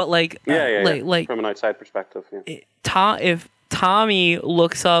 anyway. But like, Like from an outside perspective, yeah. If Tommy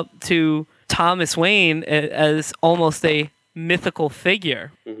looks up to Thomas Wayne as almost a mythical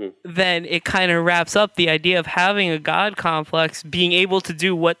figure, then it kind of wraps up the idea of having a god complex. Being able to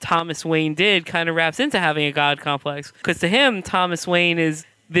do what Thomas Wayne did kind of wraps into having a god complex, because to him, Thomas Wayne is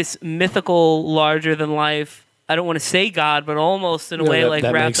this mythical, larger than life, I don't want to say God, but almost in a way like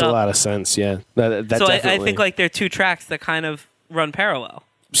that wrapped makes up. a lot of sense. Yeah, that so definitely. I think like they're two tracks that kind of run parallel.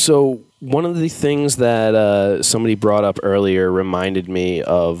 So one of the things that somebody brought up earlier reminded me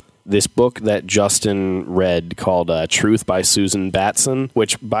of this book that Justin read called Truth by Susan Batson,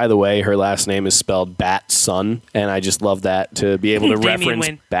 which, by the way, her last name is spelled Batson, and I just love that to be able to reference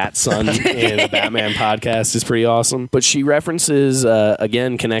Batson in a Batman podcast is pretty awesome. But she references,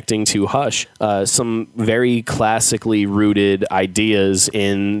 again, connecting to Hush, some very classically rooted ideas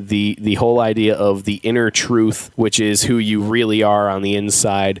in the whole idea of the inner truth, which is who you really are on the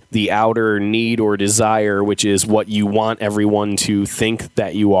inside, the outer need or desire, which is what you want everyone to think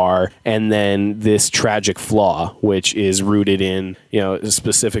that you are, and then this tragic flaw, which is rooted in,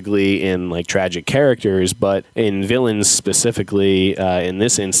 specifically in like tragic characters, but in villains specifically, in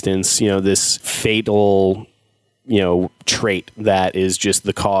this instance, this fatal, trait that is just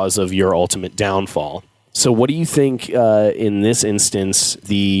the cause of your ultimate downfall. So what do you think in this instance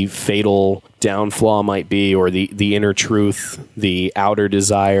the fatal downfall might be, or the inner truth, the outer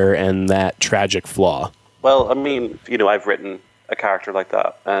desire, and that tragic flaw? Well, I mean, I've written a character like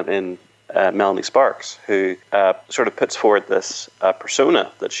that in Melanie Sparks, who sort of puts forward this persona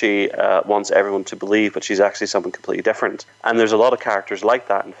that she wants everyone to believe, but she's actually someone completely different. And there's a lot of characters like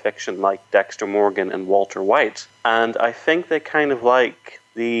that in fiction, like Dexter Morgan and Walter White. And I think they kind of like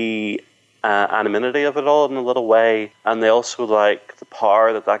the anonymity of it all in a little way, and they also like the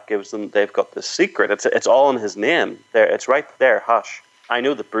power that gives them. They've got this secret. It's all in his name. It's right there, Hush. I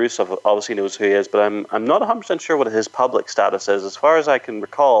know that Bruce obviously knows who he is, but I'm not 100% sure what his public status is. As far as I can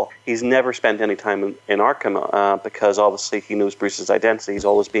recall, he's never spent any time in Arkham because obviously he knows Bruce's identity. He's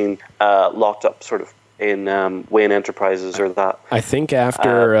always been locked up sort of in Wayne Enterprises or that. I think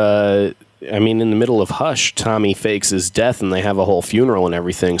after... in the middle of Hush, Tommy fakes his death and they have a whole funeral and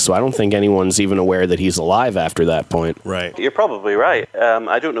everything, so I don't think anyone's even aware that he's alive after that point. Right. You're probably right.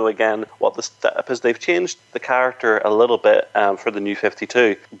 I don't know, again, what the step is. They've changed the character a little bit for the New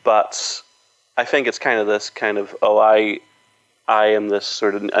 52, but I think it's kind of this kind of, I am this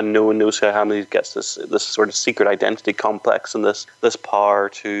sort of, and no one knows who I am. He gets this sort of secret identity complex and this power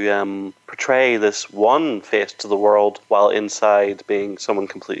to portray this one face to the world while inside being someone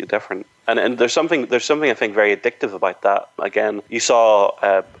completely different. And there's something I think very addictive about that. Again, you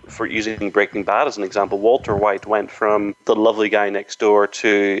saw, for using Breaking Bad as an example, Walter White went from the lovely guy next door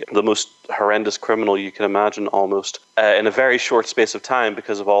to the most horrendous criminal you can imagine, almost in a very short space of time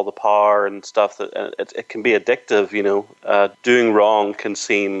because of all the power and stuff. That it can be addictive. Doing wrong can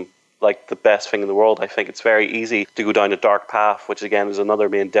seem like the best thing in the world. I think it's very easy to go down a dark path, which again is another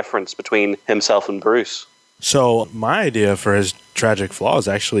main difference between himself and Bruce. So my idea for his tragic flaw is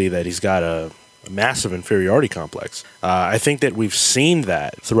actually that he's got a massive inferiority complex. I think that we've seen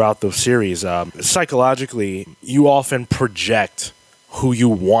that throughout the series. Psychologically, you often project who you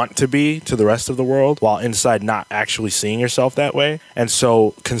want to be to the rest of the world while inside not actually seeing yourself that way. And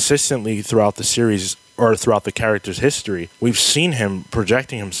so consistently throughout the series, or throughout the character's history, we've seen him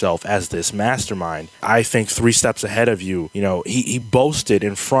projecting himself as this mastermind. I think 3 steps ahead of you. He boasted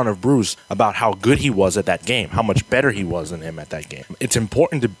in front of Bruce about how good he was at that game, how much better he was than him at that game. It's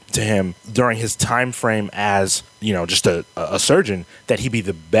important to him during his time frame as, just a surgeon, that he be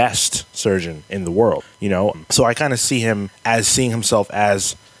the best surgeon in the world, So I kind of see him as seeing himself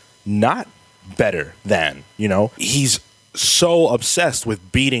as not better than, he's so obsessed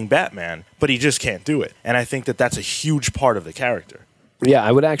with beating Batman, but he just can't do it. And I think that that's a huge part of the character. Yeah,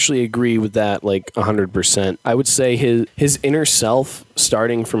 I would actually agree with that, 100%. I would say his inner self,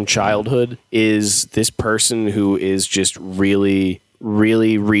 starting from childhood, is this person who is just really,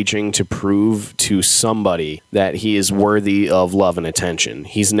 really reaching to prove to somebody that he is worthy of love and attention.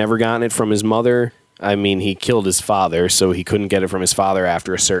 He's never gotten it from his mother. I mean, he killed his father, so he couldn't get it from his father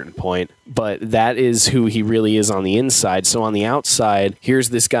after a certain point. But that is who he really is on the inside. So on the outside, here's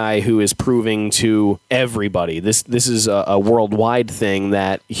this guy who is proving to everybody. This is a worldwide thing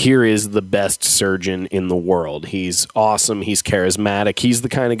that here is the best surgeon in the world. He's awesome. He's charismatic. He's the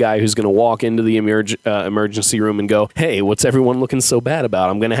kind of guy who's going to walk into the emergency room and go, hey, what's everyone looking so bad about?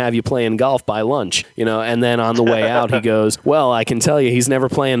 I'm going to have you playing golf by lunch. And then on the way out, he goes, well, I can tell you he's never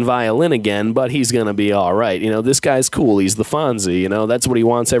playing violin again, but he's going to be all right. This guy's cool. He's the Fonzie. That's what he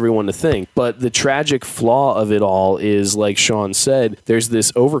wants everyone to think. But the tragic flaw of it all is, like Sean said, there's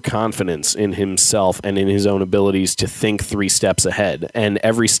this overconfidence in himself and in his own abilities to think 3 steps ahead. And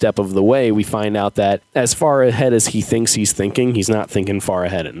every step of the way, we find out that as far ahead as he thinks he's thinking, he's not thinking far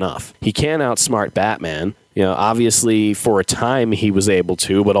ahead enough. He can outsmart Batman. Obviously, for a time he was able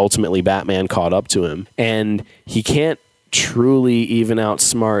to, but ultimately Batman caught up to him. And he can't truly even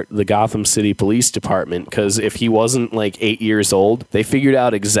outsmart the Gotham City Police Department, because if he wasn't like 8 years old, they figured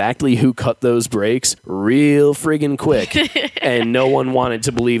out exactly who cut those brakes real friggin' quick. And no one wanted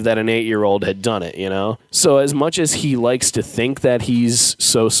to believe that an 8-year-old had done it, So as much as he likes to think that he's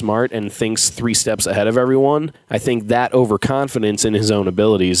so smart and thinks 3 steps ahead of everyone, I think that overconfidence in his own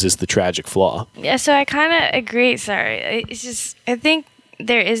abilities is the tragic flaw. Yeah, so I kind of agree. Sorry. It's just, I think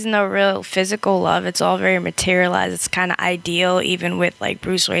there is no real physical love. It's all very materialized. It's kind of ideal, even with like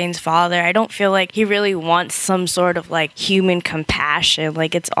Bruce Wayne's father. I don't feel like he really wants some sort of like human compassion.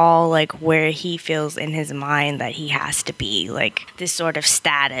 Like it's all like where he feels in his mind that he has to be like this sort of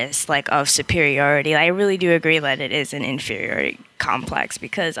status like of superiority. I really do agree that it is an inferiority complex,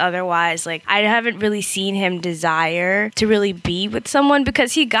 because otherwise, like, I haven't really seen him desire to really be with someone,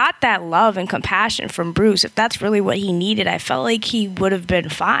 because he got that love and compassion from Bruce. If that's really what he needed, I felt like he would have been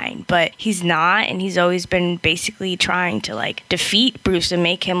fine, but he's not, and he's always been basically trying to like defeat Bruce and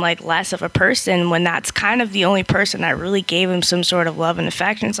make him like less of a person, when that's kind of the only person that really gave him some sort of love and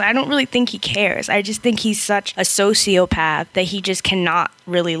affection. So I don't really think he cares. I just think he's such a sociopath that he just cannot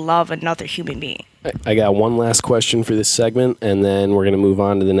really love another human being. I got one last question for this segment, and then we're going to move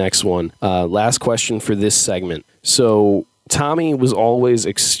on to the next one. Last question for this segment. So Tommy was always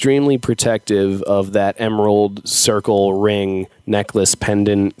extremely protective of that emerald circle ring necklace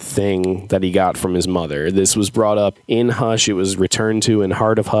pendant thing that he got from his mother. This was brought up in Hush. It was returned to in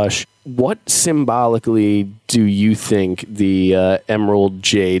Heart of Hush. What symbolically do you think the emerald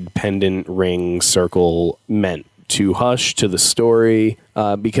jade pendant ring circle meant to Hush, to the story?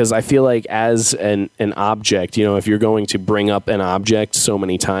 Because I feel like as an object, if you're going to bring up an object so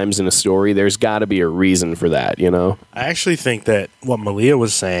many times in a story, there's got to be a reason for that, I actually think that what Malia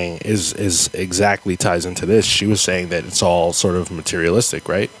was saying is exactly ties into this. She was saying that it's all sort of materialistic,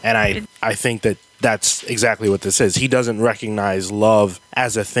 right? And I think that that's exactly what this is. He doesn't recognize love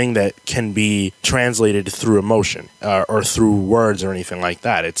as a thing that can be translated through emotion or through words or anything like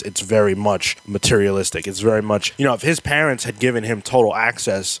that. It's very much materialistic. It's very much, if his parents had given him total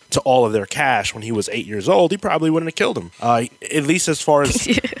access to all of their cash when he was 8 years old, he probably wouldn't have killed him. At least as far as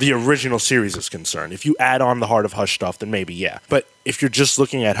the original series is concerned. If you add on the Heart of Hush stuff, then maybe, yeah. But if you're just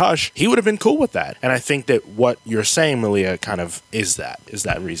looking at Hush, he would have been cool with that. And I think that what you're saying, Malia, kind of is that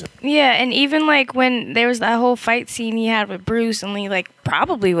reason. Yeah, and even like when there was that whole fight scene he had with Bruce, and he like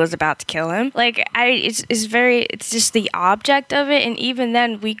probably was about to kill him. Like it's just the object of it, and even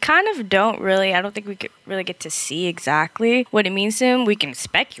then we kind of don't really. I don't think we could really get to see exactly what it means to him. We can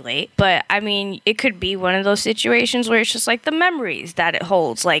speculate, but I mean, it could be one of those situations where it's just like the memories that it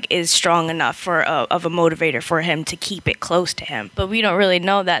holds, like, is strong enough for of a motivator for him to keep it close to him. But we don't really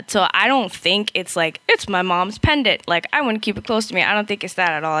know that, so I don't think it's like it's my mom's pendant. Like I want to keep it close to me. I don't think it's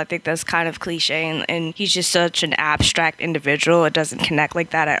that at all. I think that's kind of cliche, and he's just such an abstract individual. It doesn't connect like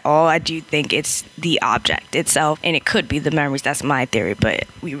that at all. I do think it's the object itself, and it could be the memories. That's my theory, but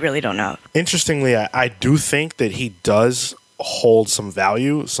we really don't know. Interestingly, I do think that he does hold some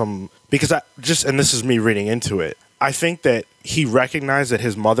value, because and this is me reading into it, I think that he recognized that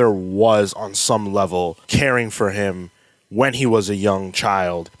his mother was on some level caring for him when he was a young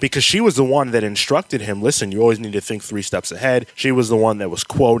child, because she was the one that instructed him, listen, you always need to think 3 steps ahead. She was the one that was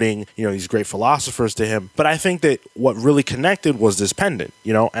quoting, these great philosophers to him. But I think that what really connected was this pendant,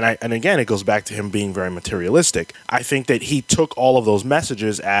 and again, it goes back to him being very materialistic. I think that he took all of those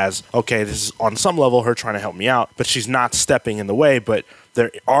messages as, okay, this is on some level her trying to help me out, but she's not stepping in the way, but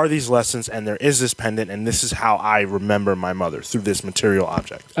there are these lessons and there is this pendant, and this is how I remember my mother, through this material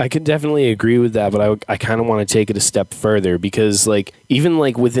object. I could definitely agree with that, but I kind of want to take it a step further, because like even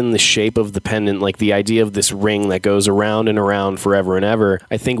like within the shape of the pendant, like the idea of this ring that goes around and around forever and ever,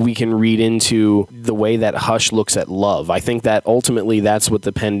 I think we can read into the way that Hush looks at love. I think that ultimately that's what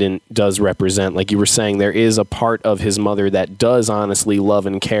the pendant does represent. Like you were saying, there is a part of his mother that does honestly love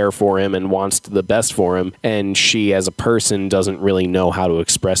and care for him and wants the best for him, and she as a person doesn't really know how to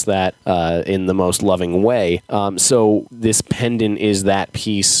express that in the most loving way. So this pendant is that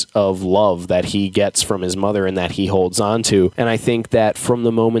piece of love that he gets from his mother and that he holds on to. And I think that from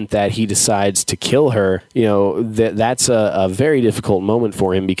the moment that he decides to kill her, you know, that's a very difficult moment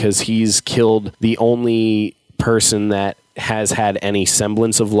for him, because he's killed the only person that has had any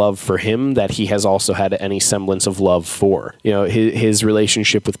semblance of love for him that he has also had any semblance of love for. You know, his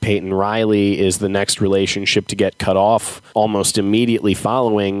relationship with Peyton Riley is the next relationship to get cut off almost immediately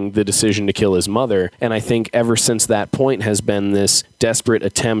following the decision to kill his mother. And I think ever since that point has been this desperate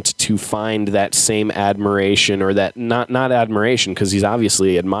attempt to find that same admiration, or that not admiration, because he's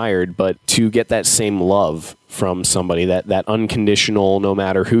obviously admired, but to get that same love from somebody, that unconditional, no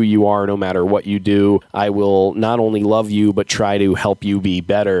matter who you are, no matter what you do, I will not only love you, but try to help you be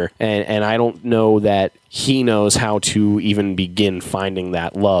better. And I don't know that he knows how to even begin finding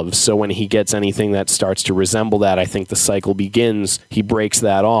that love. So when he gets anything that starts to resemble that, I think the cycle begins. He breaks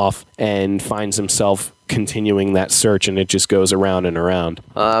that off and finds himself continuing that search, and it just goes around and around.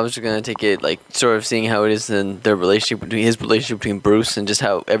 I was just going to take it, like, sort of seeing how it is in their relationship between his relationship between Bruce, and just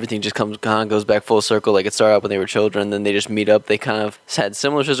how everything just kind of goes back full circle. Like, it started out when they were children, then they just meet up. They kind of had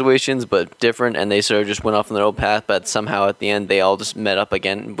similar situations, but different, and they sort of just went off on their own path, but somehow at the end, they all just met up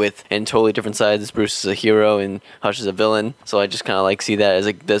again in totally different sides. Bruce is a hero, and Hush is a villain. So I just kind of, like, see that as,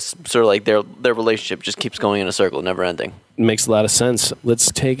 like, this sort of, like, their relationship just keeps going in a circle, never ending. Makes a lot of sense.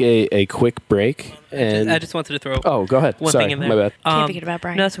 Let's take a quick break. And I just wanted to throw go ahead. one Sorry, thing in there. my bad. Can't forget about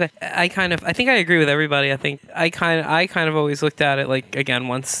Brian. No, it's okay. I think I agree with everybody. I think I kind of always looked at it, like, again,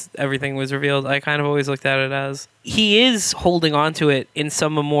 once everything was revealed, I kind of always looked at it as he is holding on to it in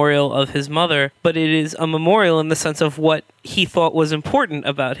some memorial of his mother, but it is a memorial in the sense of what he thought was important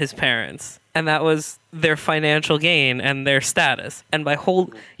about his parents. And that was their financial gain and their status. And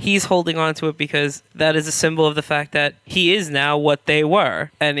he's holding on to it because that is a symbol of the fact that he is now what they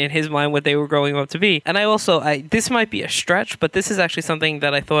were, and in his mind what they were growing up to be. And this might be a stretch, but this is actually something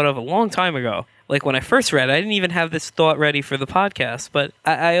that I thought of a long time ago. Like when I first read it, I didn't even have this thought ready for the podcast, but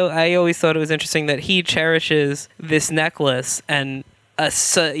I always thought it was interesting that he cherishes this necklace and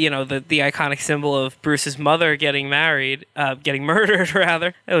the iconic symbol of Bruce's mother getting murdered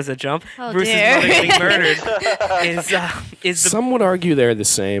rather. That was a jump. Oh, Bruce's dear. mother getting murdered is Some would argue they're the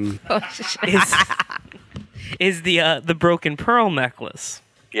same. the broken pearl necklace.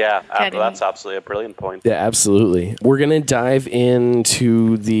 Yeah, that's absolutely a brilliant point. Yeah, absolutely. We're going to dive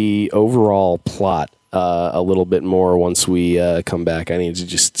into the overall plot a little bit more once we come back. I need to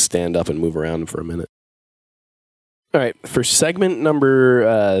just stand up and move around for a minute. All right, for segment number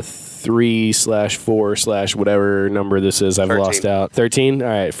 3/4/ whatever number this is, I've 13. lost out. 13? All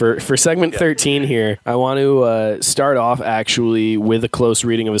right, for segment 13 here, I want to start off actually with a close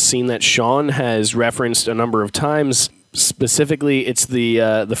reading of a scene that Sean has referenced a number of times. Specifically, it's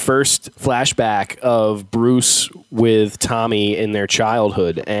the first flashback of Bruce with Tommy in their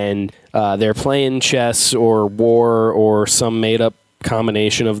childhood, and they're playing chess or war or some made-up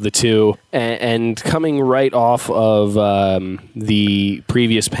combination of the two, and coming right off of the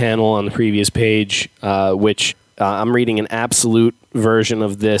previous panel on the previous page, which I'm reading an absolute version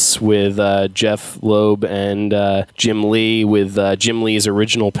of this with Jeff Loeb and Jim Lee, with Jim Lee's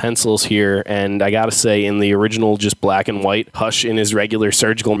original pencils here. And I gotta say, in the original just black and white, Hush in his regular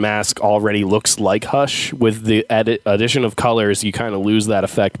surgical mask already looks like Hush. With the addition of colors, you kind of lose that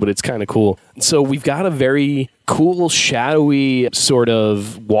effect, but it's kind of cool. So we've got a very cool, shadowy sort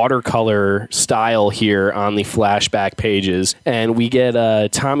of watercolor style here on the flashback pages. And we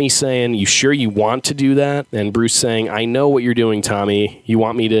get Tommy saying, "You sure you want to do that?" And Bruce saying, "I know what you're doing, Tommy. You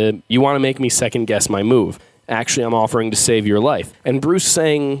want to make me second guess my move. Actually, I'm offering to save your life." And Bruce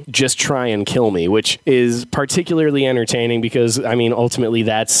saying, "Just try and kill me," which is particularly entertaining because, I mean, ultimately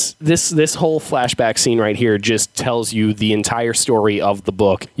that's this whole flashback scene right here just tells you the entire story of the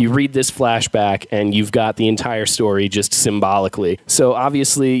book. You read this flashback and you've got the entire story just symbolically. So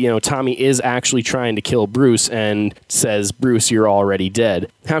obviously, you know, Tommy is actually trying to kill Bruce and says, "Bruce, you're already dead.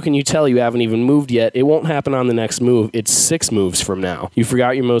 How can you tell you haven't even moved yet? It won't happen on the next move. It's 6 moves from now. You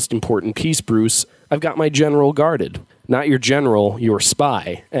forgot your most important piece, Bruce. I've got my general guarded. Not your general, your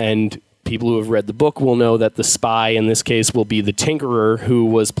spy." And people who have read the book will know that the spy in this case will be the Tinkerer, who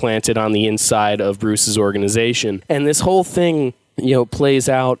was planted on the inside of Bruce's organization. And this whole thing, plays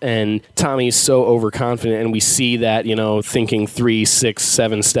out, and Tommy's so overconfident, and we see that, thinking 3, 6,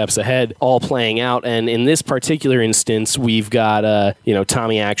 7 steps ahead, all playing out. And in this particular instance, we've got,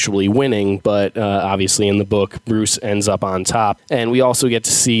 Tommy actually winning, but obviously in the book, Bruce ends up on top. And we also get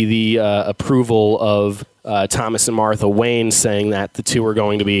to see the approval of Thomas and Martha Wayne saying that the two are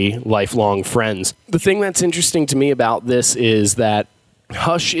going to be lifelong friends. The thing that's interesting to me about this is that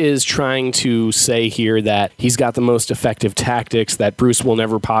Hush is trying to say here that he's got the most effective tactics, that Bruce will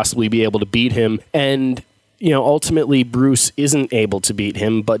never possibly be able to beat him, and ultimately Bruce isn't able to beat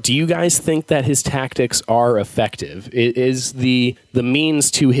him. But do you guys think that his tactics are effective? Is the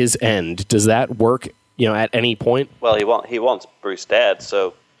means to his end, does that work at any point? Well, he wants Bruce dead,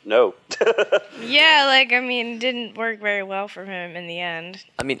 so no. Yeah, it didn't work very well for him in the end.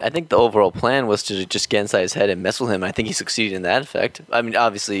 I think the overall plan was to just get inside his head and mess with him. I think he succeeded in that effect.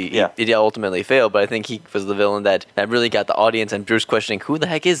 Obviously, he ultimately failed, but I think he was the villain that really got the audience and Bruce questioning, who the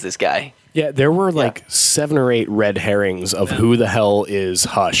heck is this guy? Yeah, there were 7 or 8 red herrings of who the hell is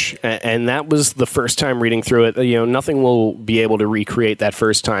Hush. And that was the first time reading through it. Nothing will be able to recreate that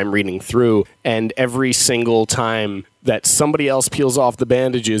first time reading through. And every single time that somebody else peels off the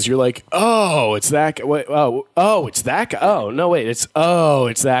bandages, you're like, oh, it's that guy. Wait, oh, it's that guy. Oh, no, wait, it's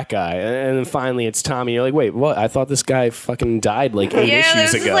that guy. And then finally it's Tommy. You're like, wait, what? I thought this guy fucking died 8 issues ago. Yeah,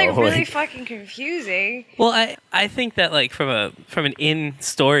 this is really fucking confusing. Well, I think that from an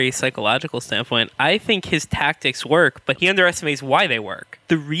in-story psychological standpoint, I think his tactics work, but he underestimates why they work.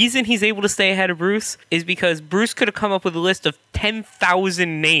 The reason he's able to stay ahead of Bruce is because Bruce could have come up with a list of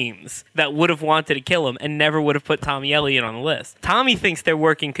 10,000 names that would have wanted to kill him and never would have put Tommy Elliott on the list. Tommy thinks they're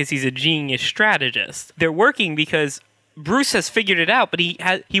working because he's a genius strategist. They're working because Bruce has figured it out, but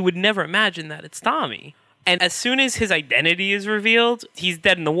he would never imagine that it's Tommy. And as soon as his identity is revealed, he's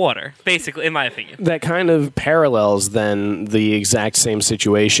dead in the water, basically, in my opinion. That kind of parallels then the exact same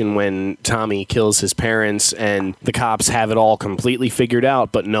situation when Tommy kills his parents and the cops have it all completely figured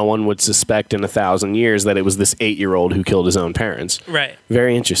out, but no one would suspect in 1,000 years that it was this 8-year-old who killed his own parents. Right.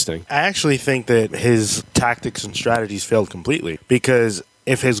 Very interesting. I actually think that his tactics and strategies failed completely, because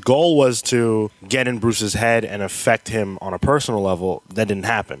if his goal was to get in Bruce's head and affect him on a personal level, that didn't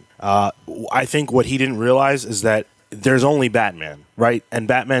happen. I think what he didn't realize is that there's only Batman, right? And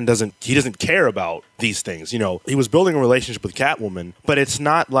Batman doesn't care about these things. He was building a relationship with Catwoman, but it's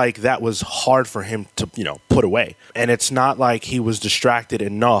not like that was hard for him to, put away. And it's not like he was distracted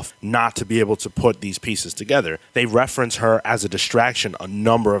enough not to be able to put these pieces together. They reference her as a distraction a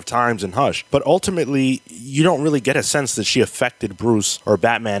number of times in Hush, but ultimately you don't really get a sense that she affected Bruce or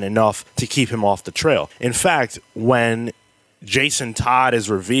Batman enough to keep him off the trail. In fact, when Jason Todd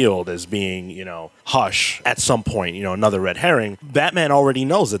is revealed as being, Hush at some point, another red herring, Batman already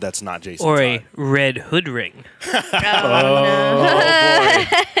knows that that's not Jason Todd. Or a red hood ring. Oh, boy.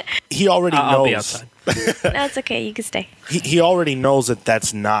 He already knows. I'll be outside. That's okay. You can stay. He already knows that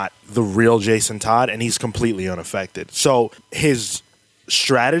that's not the real Jason Todd, and he's completely unaffected. So his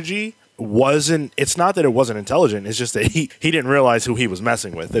strategy it's not that it wasn't intelligent, it's just that he didn't realize who he was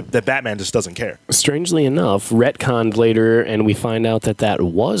messing with. That Batman just doesn't care. Strangely enough, retconned later, and we find out that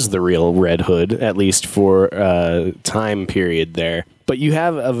was the real Red Hood, at least for a time period there. But you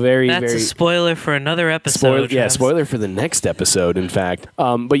have a That's a spoiler for another episode. Spoiler for the next episode, in fact.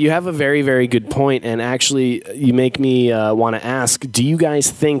 But you have a very, very good point, and actually, you make me want to ask, do you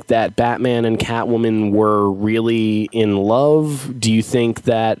guys think that Batman and Catwoman were really in love? Do you think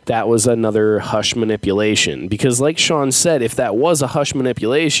that was another Hush manipulation? Because like Sean said, if that was a Hush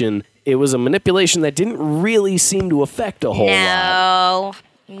manipulation, it was a manipulation that didn't really seem to affect a whole lot.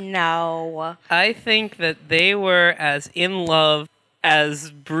 No. I think that they were as in love as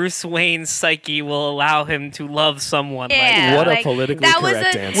Bruce Wayne's psyche will allow him to love someone. Yeah, what a politically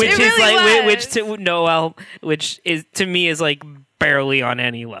correct answer. Which It is really which is to me is barely on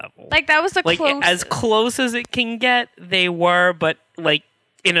any level. That was the closest. As close as it can get, they were, but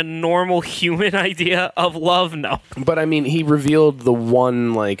in a normal human idea of love, no. But he revealed the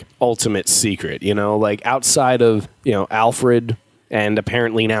one ultimate secret, outside of, Alfred and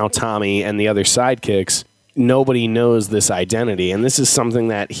apparently now Tommy and the other sidekicks. Nobody knows this identity, and this is something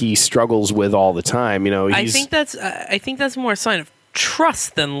that he struggles with all the time. I think that's more a sign of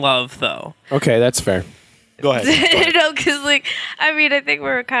trust than love, though. Okay, that's fair. Go ahead. No, because like I mean, I think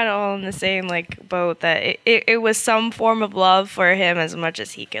we're kind of all in the same like boat that it was some form of love for him as much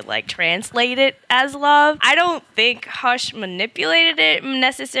as he could like translate it as love. I don't think Hush manipulated it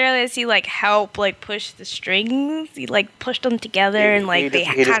necessarily as he like helped like push the strings. He like pushed them together and like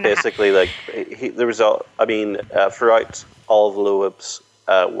he just basically like the result. I mean, throughout all of Loeb's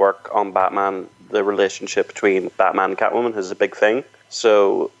work on Batman, the relationship between Batman and Catwoman is a big thing.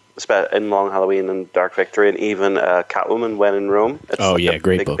 So in Long Halloween and Dark Victory, and even Catwoman When in Rome. It's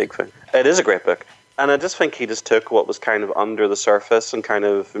great book. Big thing. It is a great book. And I just think he just took what was kind of under the surface and kind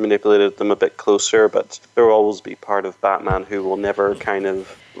of manipulated them a bit closer, but there will always be part of Batman who will never kind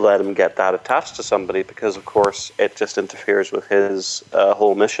of let him get that attached to somebody because, of course, it just interferes with his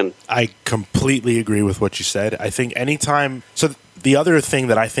whole mission. I completely agree with what you said. I think anytime... The other thing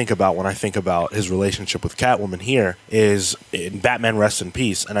that I think about when I think about his relationship with Catwoman here is in Batman Rest in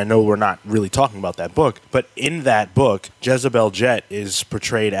Peace, and I know we're not really talking about that book, but in that book, Jezebel Jet is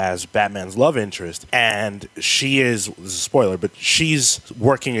portrayed as Batman's love interest, and she is, this is a spoiler, but she's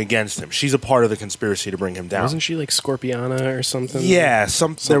working against him. She's a part of the conspiracy to bring him down. Wasn't she like Scorpiana or something? Yeah,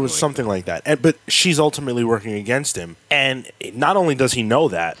 there was something like that. But she's ultimately working against him, and not only does he know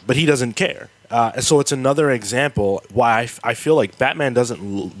that, but he doesn't care. So it's another example why I feel like Batman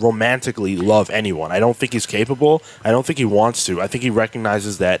doesn't romantically love anyone. I don't think he's capable. I don't think he wants to. I think he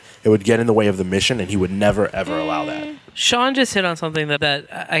recognizes that it would get in the way of the mission, and he would never, ever allow that. Sean just hit on something that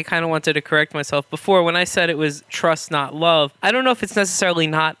I kind of wanted to correct myself before. When I said it was trust, not love, I don't know if it's necessarily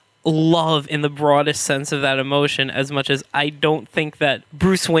not love in the broadest sense of that emotion as much as I don't think that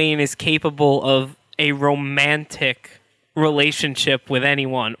Bruce Wayne is capable of a romantic relationship with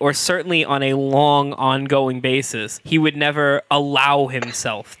anyone, or certainly on a long ongoing basis. He would never allow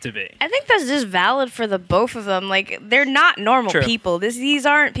himself to be. I think that's just valid for the both of them. Like, they're not normal people. These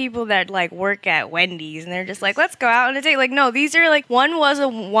aren't people that like work at Wendy's and they're just like, let's go out on a date. Like, no, these are like,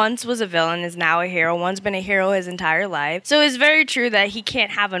 once was a villain, is now a hero. One's been a hero his entire life. So it's very true that he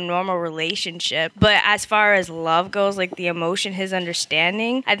can't have a normal relationship. But as far as love goes, like the emotion, his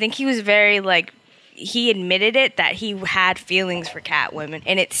understanding, I think he was very like, he admitted it that he had feelings for Catwoman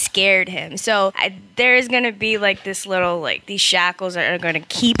and it scared him. So there's going to be like this little like these shackles that are going to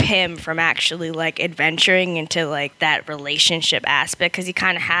keep him from actually like adventuring into like that relationship aspect because he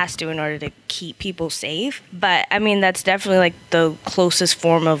kind of has to in order to keep people safe. But I mean, that's definitely like the closest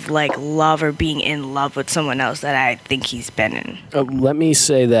form of like love or being in love with someone else that I think he's been in. Let me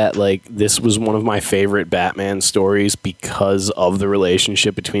say that like this was one of my favorite Batman stories because of the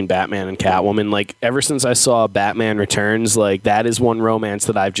relationship between Batman and Catwoman. Like ever since I saw Batman Returns, like that is one romance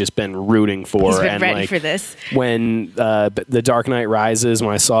that I've just been rooting for. He's been and ready like, for this. When The Dark Knight Rises,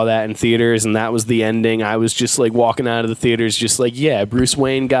 when I saw that in theaters and that was the ending, I was just like walking out of the theaters just like, yeah, Bruce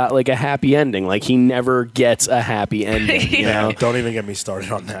Wayne got like a happy ending. Like he never gets a happy ending, you know? Don't even get me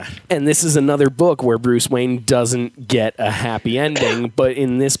started on that. And this is another book where Bruce Wayne doesn't get a happy ending, but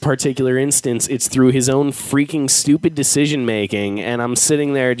in this particular instance, it's through his own freaking stupid decision making, and I'm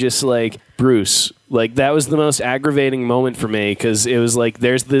sitting there just like, Bruce, like that was the most aggravating moment for me because it was like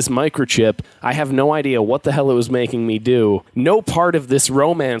there's this microchip. I have no idea what the hell it was making me do. No part of this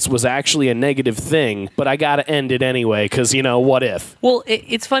romance was actually a negative thing, but I gotta end it anyway because, you know, what if? Well,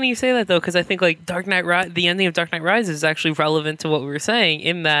 it's funny you say that though because I think like the ending of Dark Knight Rises is actually relevant to what we were saying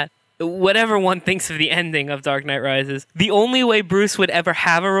in that whatever one thinks of the ending of Dark Knight Rises, the only way Bruce would ever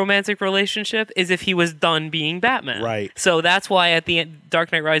have a romantic relationship is if he was done being Batman. Right. So that's why at the end,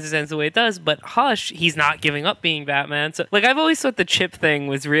 Dark Knight Rises ends the way it does. But Hush, he's not giving up being Batman. So, like, I've always thought the chip thing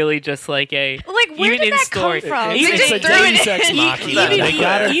was really just like a like where did that come from? It's a Deus Ex Machina. They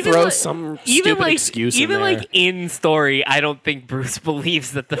gotta throw some stupid like, excuse even in there. like in story, I don't think Bruce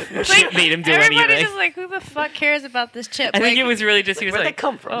believes that the chip made him do everybody's anything. just like, who the fuck cares about this chip? I think it was really just he was Where'd like, they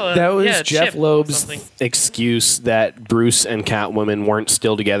come from? Oh, That was yeah, Jeff chip Loeb's something. excuse that Bruce and Catwoman weren't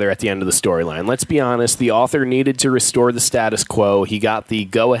still together at the end of the storyline. Let's be honest, the author needed to restore the status quo. He got the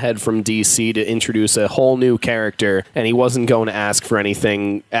go-ahead from DC to introduce a whole new character, and he wasn't going to ask for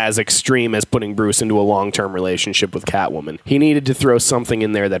anything as extreme as putting Bruce into a long-term relationship with Catwoman. He needed to throw something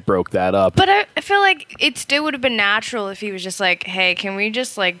in there that broke that up. But I feel like it still would have been natural if he was just like, hey, can we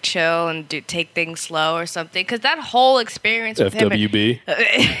just like chill and take things slow or something? Because that whole experience with him... FWB.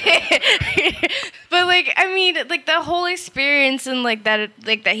 But like, I mean, like the whole experience and like that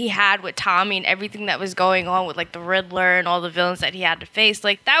he had with Tommy and everything that was going on with like the Riddler and all the villains that he had to face,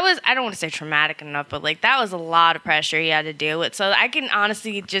 like that was, I don't want to say traumatic enough, but like that was a lot of pressure he had to deal with. So I can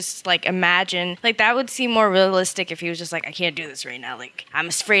honestly just like imagine, like that would seem more realistic if he was just like, I can't do this right now. Like I'm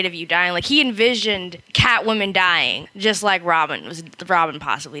afraid of you dying. Like he envisioned Catwoman dying, just like Robin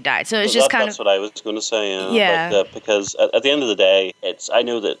possibly died. So it's that's what I was going to say. Yeah. Because at the end of the day, I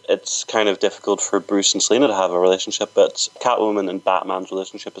know that it's kind of difficult for Bruce and Selina to have a relationship, but Catwoman and Batman's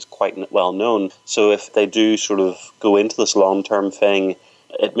relationship is quite well known. So if they do sort of go into this long-term thing,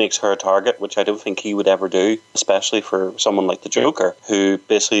 it makes her a target, which I don't think he would ever do, especially for someone like the Joker, who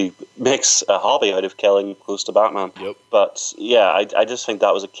basically makes a hobby out of killing close to Batman. Yep. But yeah, I just think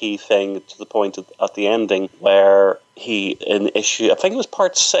that was a key thing to the point at the ending where he, in issue, I think it was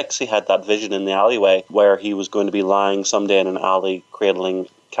part 6, he had that vision in the alleyway where he was going to be lying someday in an alley cradling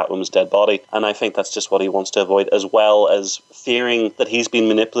Catwoman's dead body, and I think that's just what he wants to avoid, as well as fearing that he's been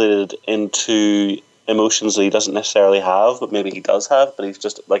manipulated into emotions that he doesn't necessarily have, but maybe he does have, but he's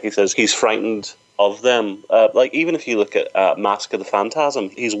just, like he says, he's frightened of them. Like, even if you look at Mask of the Phantasm,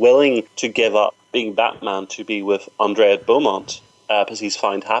 he's willing to give up being Batman to be with Andrea Beaumont, because he's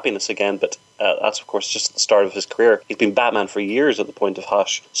found happiness again, but that's, of course, just at the start of his career. He's been Batman for years at the point of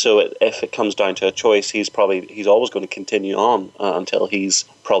Hush, so if it comes down to a choice, he's always going to continue on until he's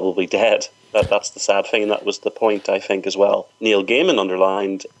probably dead. That's the sad thing, and that was the point, I think, as well. Neil Gaiman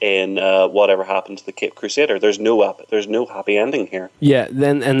underlined in Whatever Happened to the Caped Crusader, there's no happy ending here. Yeah,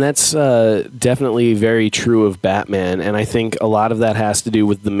 and that's definitely very true of Batman, and I think a lot of that has to do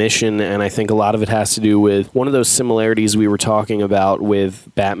with the mission, and I think a lot of it has to do with one of those similarities we were talking about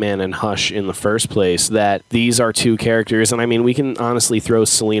with Batman and Hush in the first place, that these are two characters, and I mean, we can honestly throw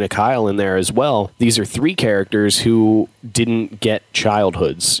Selina Kyle in there as well. These are three characters who didn't get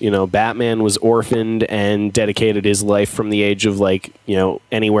childhoods. You know, Batman was orphaned and dedicated his life from the age of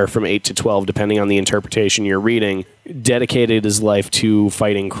anywhere from 8 to 12, depending on the interpretation you're reading, dedicated his life to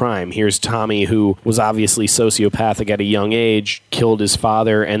fighting crime. Here's Tommy, who was obviously sociopathic at a young age, killed his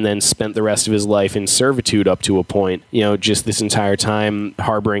father, and then spent the rest of his life in servitude up to a point, just this entire time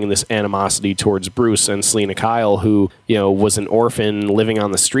harboring this animosity towards Bruce. And Selina Kyle, who, was an orphan living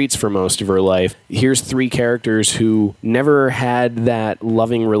on the streets for most of her life. Here's three characters who never had that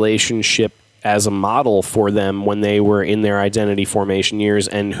loving relationship as a model for them when they were in their identity formation years,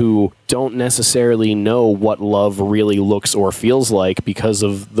 and who don't necessarily know what love really looks or feels like because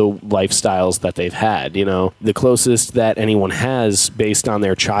of the lifestyles that they've had. The closest that anyone has based on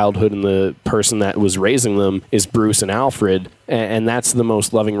their childhood and the person that was raising them is Bruce and Alfred, and that's the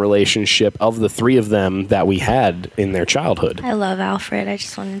most loving relationship of the three of them that we had in their childhood. I love Alfred. I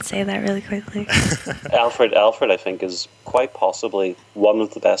just wanted to say that really quickly. Alfred, I think, is quite possibly one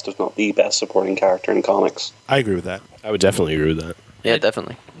of the best, if not the best, supporting character in comics. I agree with that. I would definitely agree with that. Yeah,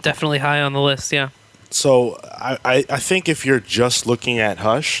 definitely. Definitely high on the list, yeah. So I think if you're just looking at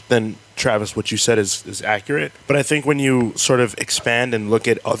Hush, then Travis, what you said is accurate. But I think when you sort of expand and look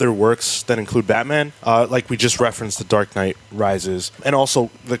at other works that include Batman, like we just referenced The Dark Knight Rises, and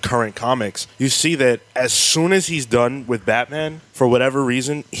also the current comics, you see that as soon as he's done with Batman, for whatever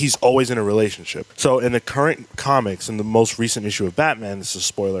reason, he's always in a relationship. So in the current comics, in the most recent issue of Batman, this is a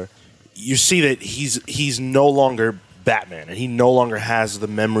spoiler, you see that he's no longer Batman, and he no longer has the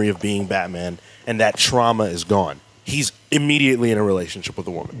memory of being Batman, and that trauma is gone. He's immediately in a relationship with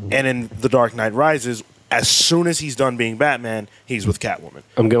a woman. And in The Dark Knight Rises, as soon as he's done being Batman, he's with Catwoman.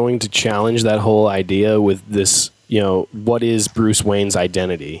 I'm going to challenge that whole idea with this, what is Bruce Wayne's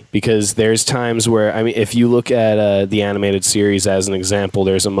identity? Because there's times where, if you look at the animated series as an example,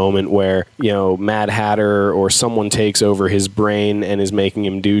 there's a moment where, Mad Hatter or someone takes over his brain and is making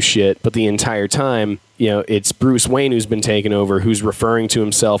him do shit, but the entire time, it's Bruce Wayne who's been taken over, who's referring to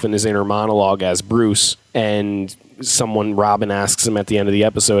himself in his inner monologue as Bruce, and Robin asks him at the end of the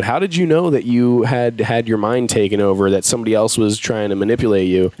episode, how did you know that you had your mind taken over, that somebody else was trying to manipulate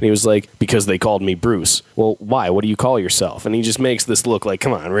you? And he was like, because they called me Bruce. Well, why? What do you call yourself? And he just makes this look like,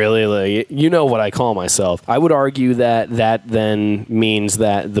 come on, really? Like, you know what I call myself. I would argue that then means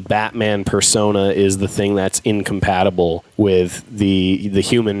that the Batman persona is the thing that's incompatible with the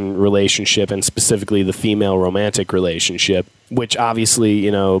human relationship, and specifically the female romantic relationship, which obviously,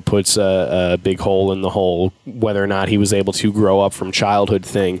 puts a big hole in the whole whether or not he was able to grow up from childhood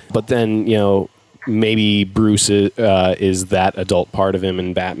thing. But then, maybe Bruce is that adult part of him,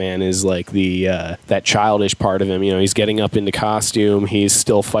 and Batman is like the that childish part of him. You know, he's getting up into costume. He's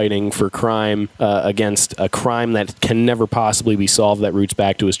still fighting for crime against a crime that can never possibly be solved that roots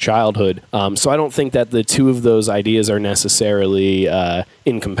back to his childhood. So I don't think that the two of those ideas are necessarily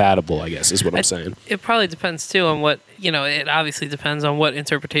incompatible, I guess, is what I'm saying. It probably depends, too, on what, it obviously depends on what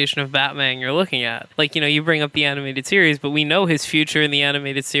interpretation of Batman you're looking at. Like, you bring up the animated series, but we know his future in the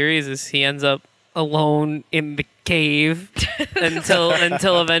animated series is he ends up alone in the cave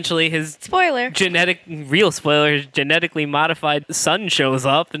until eventually his genetically modified son shows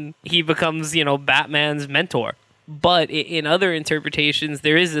up and he becomes, Batman's mentor. But in other interpretations,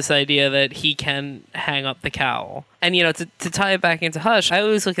 there is this idea that he can hang up the cowl. And, to tie it back into Hush, I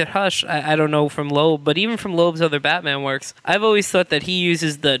always look at Hush, I don't know from Loeb, but even from Loeb's other Batman works, I've always thought that he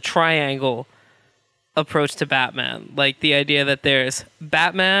uses the triangle approach to Batman. Like the idea that there's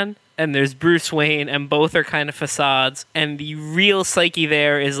Batman and there's Bruce Wayne, and both are kind of facades, and the real psyche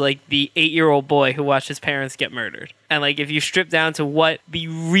there is like the 8-year-old boy who watched his parents get murdered. And like if you strip down to what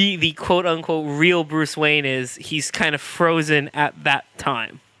the quote-unquote real Bruce Wayne is, he's kind of frozen at that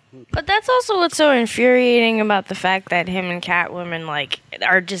time. But that's also what's so infuriating about the fact that him and Catwoman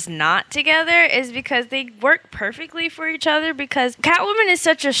are just not together, is because they work perfectly for each other, because Catwoman is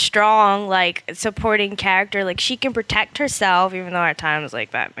such a strong supporting character. Like, she can protect herself, even though at times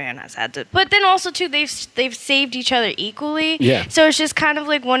Batman has had to. But then also too, they've saved each other equally. Yeah. So it's just kind of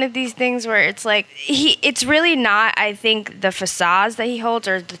like one of these things where it's like it's really not, I think, the facades that he holds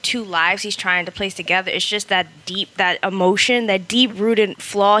or the two lives he's trying to place together. It's just that emotion, that deep rooted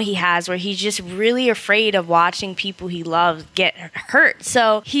flaw he has, where he's just really afraid of watching people he loves get hurt.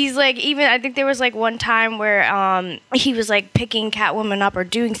 So he's even, I think there was one time where he was picking Catwoman up or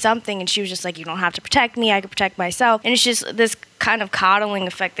doing something, and she was just you don't have to protect me, I can protect myself. And it's just this kind of coddling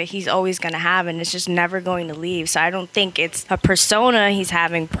effect that he's always going to have, and it's just never going to leave. So I don't think it's a persona he's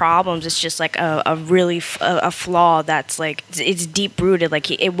having problems. It's just a really flaw that's it's deep rooted,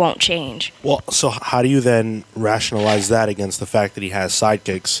 it won't change. Well, so how do you then rationalize that against the fact that he has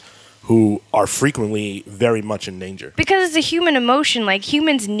sidekicks who are frequently very much in danger? Because it's a human emotion.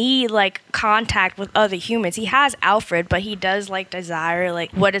 Humans need contact with other humans. He has Alfred, but he does desire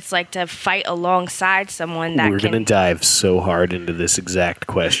what it's like to fight alongside someone that We're going to dive so hard into this exact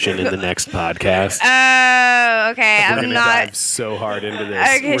question in the next podcast. Oh, okay. We're going to dive so hard into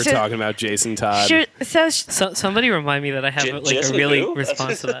this. Okay, We're talking about Jason Todd. So somebody remind me that I have a really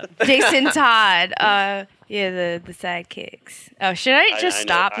response to that. Jason Todd. Yeah, the sidekicks. Oh, should I just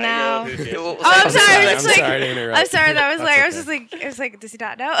stop now? Oh, I'm sorry. I'm sorry to interrupt. I'm sorry. That was I was like, does he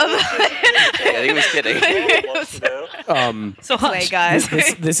not know? I think he was kidding. So Hush, guys.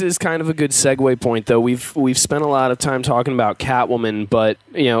 This is kind of a good segue point, though. We've spent a lot of time talking about Catwoman, but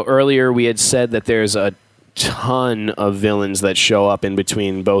earlier we had said that there's a ton of villains that show up in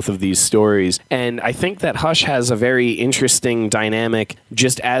between both of these stories, and I think that Hush has a very interesting dynamic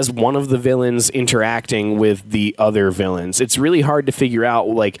just as one of the villains interacting with the other villains. It's really hard to figure out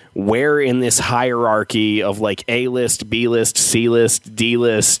where in this hierarchy of A-list, B-list, C-list,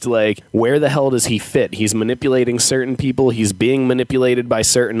 D-list, where the hell does he fit? He's manipulating certain people, he's being manipulated by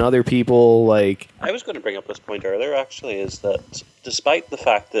certain other people. I was going to bring up this point earlier, actually, is that despite the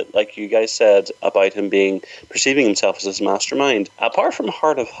fact that, like you guys said, about him perceiving himself as this mastermind, apart from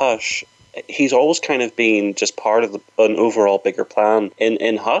Heart of Hush, he's always kind of been just part of an overall bigger plan.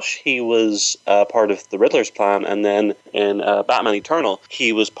 In Hush, he was part of the Riddler's plan, and then in Batman Eternal,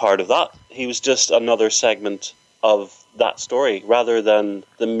 he was part of that. He was just another segment of that story rather than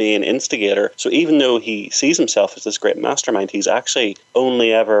the main instigator. So even though he sees himself as this great mastermind, he's actually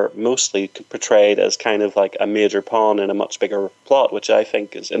only ever mostly portrayed as kind of a major pawn in a much bigger plot, which I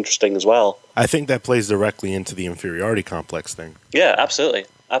think is interesting as well. I think that plays directly into the inferiority complex thing. Yeah, absolutely.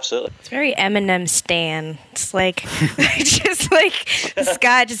 Absolutely. It's very Eminem stan. It's just this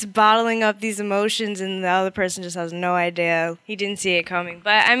guy just bottling up these emotions, and the other person just has no idea. He didn't see it coming.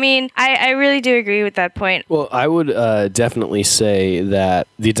 But I mean, I really do agree with that point. Well, I would definitely say that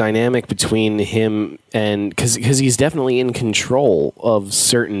the dynamic between him and because he's definitely in control of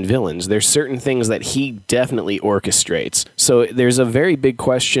certain villains. There's certain things that he definitely orchestrates. So there's a very big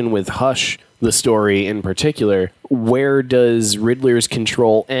question with Hush, the story in particular. Where does Riddler's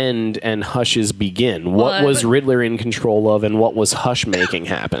control end and Hush's begin? What was Riddler in control of, and what was Hush making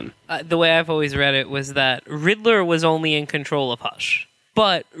happen? The way I've always read it was that Riddler was only in control of Hush,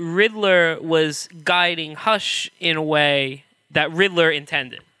 but Riddler was guiding Hush in a way that Riddler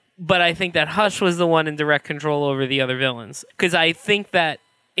intended. But I think that Hush was the one in direct control over the other villains, because I think that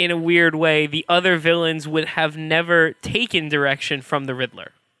in a weird way, the other villains would have never taken direction from the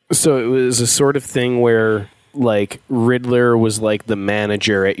Riddler. So it was a sort of thing where, like, Riddler was like the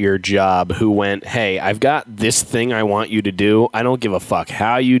manager at your job who went, hey, I've got this thing I want you to do. I don't give a fuck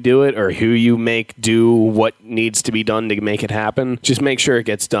how you do it or who you make do what needs to be done to make it happen. Just make sure it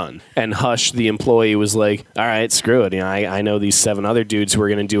gets done. And Hush, the employee, was like, all right, screw it. You know, I know these 7 other dudes who are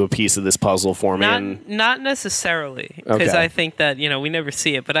going to do a piece of this puzzle for me. Not necessarily, because Okay. I think that, we never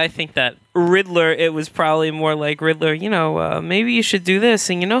see it, but I think that Riddler, it was probably more like Riddler, maybe you should do this,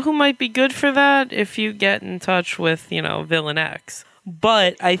 and you know who might be good for that? If you get in touch with, Villain X.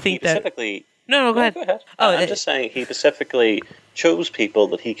 But I think that... Specifically... No, go ahead. Go ahead. Oh, I'm just saying he specifically chose people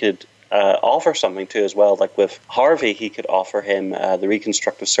that he could offer something to as well. Like with Harvey, he could offer him the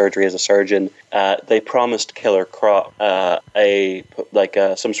reconstructive surgery as a surgeon. They promised Killer Croc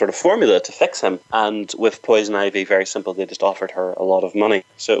some sort of formula to fix him. And with Poison Ivy, very simple, they just offered her a lot of money.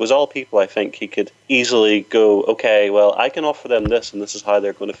 So it was all people I think he could easily go, okay, well, I can offer them this, and this is how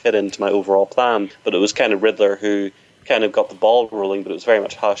they're going to fit into my overall plan. But it was kind of Riddler who kind of got the ball rolling, but it was very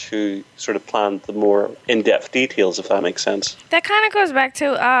much Hush who sort of planned the more in-depth details, if that makes sense. That kind of goes back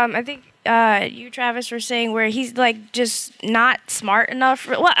to, I think you, Travis, were saying where he's like just not smart enough.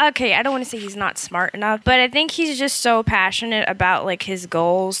 Well, okay, I don't want to say he's not smart enough, but I think he's just so passionate about like his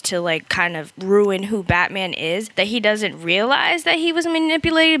goals to like kind of ruin who Batman is that he doesn't realize that he was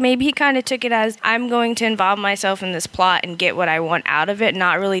manipulated. Maybe he kind of took it as, I'm going to involve myself in this plot and get what I want out of it,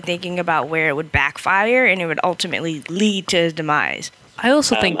 not really thinking about where it would backfire and it would ultimately lead to his demise. I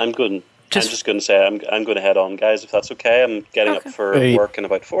also think... I'm just going to say I'm going to head on, guys, if that's okay. I'm getting up for work in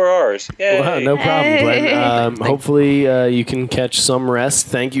about 4 hours. Yay! Wow, no problem, Glenn. Hopefully you can catch some rest.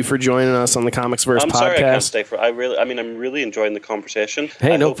 Thank you for joining us on the ComicsVerse podcast. I'm sorry I can't stay for. I'm really enjoying the conversation.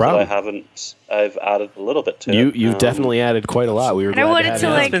 Hey, no problem. I've added a little bit to it. You've definitely added quite a lot. We were glad to have you.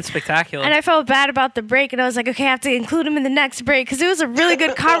 It's been spectacular. And I felt bad about the break, and I was like, okay, I have to include him in the next break because it was a really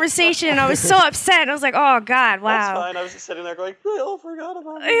good conversation, and I was so upset. I was like, oh God, wow. That's fine. I was just sitting there going, I forgot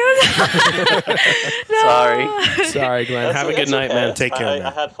about it. Sorry, Glenn. Have a good night, man. Take care. I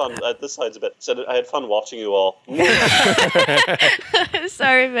had fun. This side's a bit. So I had fun watching you all.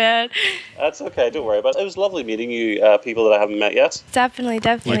 Sorry, man. That's okay. Don't worry about it. It was lovely meeting you, people that I haven't met yet. Definitely.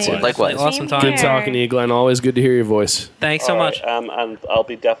 Likewise. Awesome talking. Good talking to you, Glenn. Always good to hear your voice. Thanks so much. And I'll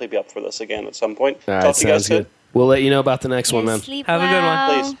definitely be up for this again at some point. All right, Talk to you guys sounds good. We'll let you know about the next one, man. Sleep Have a good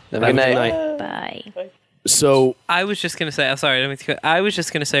one. Please. Have a good night. Bye. So I was just gonna say, I'm sorry, I was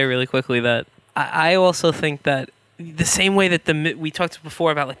just gonna say really quickly that I also think that the same way that we talked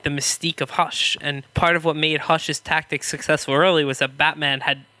before about like the mystique of Hush, and part of what made Hush's tactics successful early was that Batman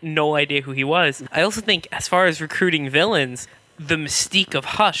had no idea who he was. I also think as far as recruiting villains, the mystique of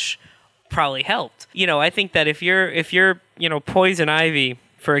Hush probably helped. I think that if you're Poison Ivy,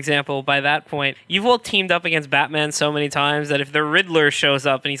 for example, by that point, you've all teamed up against Batman so many times that if the Riddler shows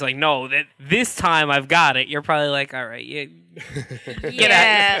up and he's like, no, this time I've got it, you're probably like, all right, get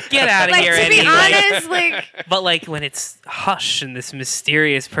out of here, To Eddie. be honest, But like when it's Hush and this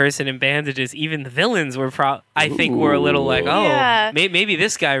mysterious person in bandages, even the villains were I think we're a little like, maybe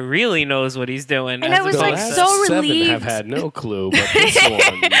this guy really knows what he's doing. And I was like so relieved. 7 have had no clue, but this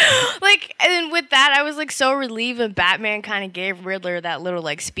one. And with that, I was like so relieved when Batman kind of gave Riddler that little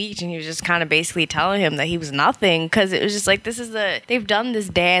like speech, and he was just kind of basically telling him that he was nothing, because it was just like they've done this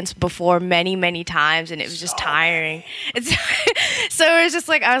dance before many, many times, and it was just tiring. So it was just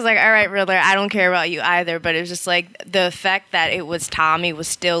like, I was like, all right, Riddler, I don't care about you either. But it was just like the effect that it was Tommy was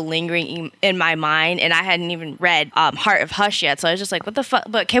still lingering in my mind, and I hadn't even read Heart of Hush yet. So I was just like, what the fuck?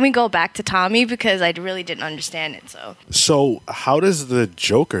 But can we go back to Tommy, because I really didn't understand it. So how does the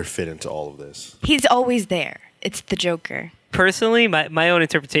Joker fit into all of this? He's always there. It's the Joker. Personally, my own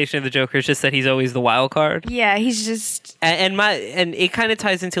interpretation of the Joker is just that he's always the wild card. Yeah, he's just... And it kind of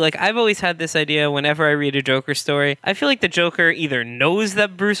ties into, like, I've always had this idea whenever I read a Joker story. I feel like the Joker either knows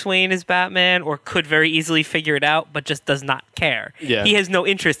that Bruce Wayne is Batman or could very easily figure it out, but just does not care. Yeah. He has no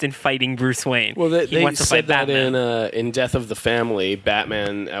interest in fighting Bruce Wayne. Well, he wants to fight that Batman. in Death of the Family,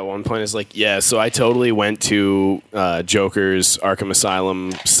 Batman at one point is like, yeah, so I totally went to Joker's Arkham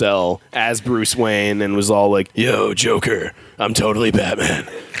Asylum cell as Bruce Wayne and was all like, yo, Joker, I'm totally Batman.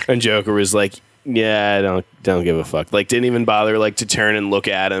 And Joker was like, yeah, I don't give a fuck. Like, didn't even bother like to turn and look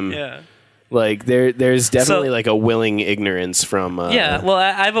at him. Yeah. Like there's definitely like a willing ignorance from. Yeah, well,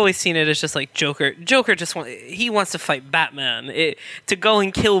 I've always seen it as just like Joker. Joker just wants to fight Batman. To go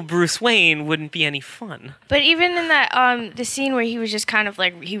and kill Bruce Wayne wouldn't be any fun. But even in that the scene where he was just kind of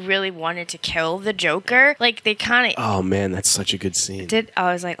like he really wanted to kill the Joker, like they kind of. Oh man, that's such a good scene.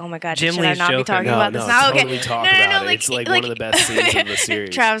 I was like, oh my god, Jim should I Lee's not Joker. be talking about this now? Totally Okay, talk about it. It's like one of the best scenes of the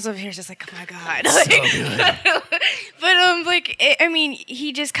series. Travis over here is just like, oh my god. So good. But I mean,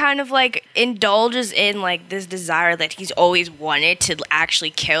 he just kind of like indulges in like this desire that he's always wanted to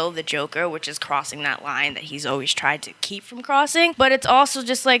actually kill the Joker, which is crossing that line that he's always tried to keep from crossing. But it's also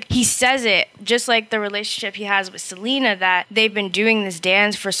just like he says it, just like the relationship he has with Selina, that they've been doing this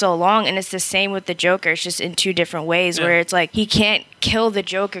dance for so long, and it's the same with the Joker. It's just in two different ways, where it's like he can't kill the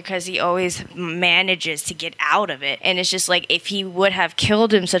Joker because he always manages to get out of it. And it's just like if he would have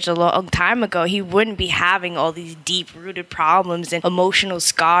killed him such a long time ago, he wouldn't be having all these deep-rooted problems and emotional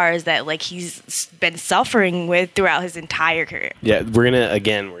scars that like he's been suffering with throughout his entire career. Yeah, we're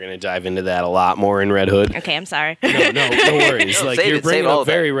gonna dive into that a lot more in Red Hood. Okay, I'm sorry. No worries. Like you're bringing up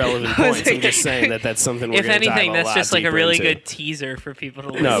very that. relevant points. I'm just saying that's something we're If going to dive anything, a that's lot just like a deeper really into. good teaser for people to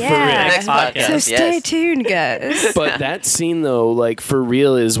listen No, to. for real. Next podcast. So stay Yes. tuned, guys. But that scene, though, like for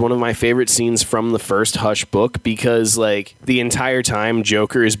real, is one of my favorite scenes from the first Hush book because, like, the entire time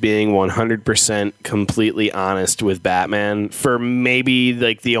Joker is being 100% completely honest with Batman for maybe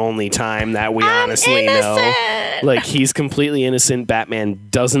like the only time that we honestly know. Like, he's completely innocent. Batman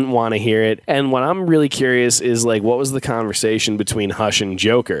doesn't want to hear it. And what I'm really curious is, like, what was the conversation between Hush and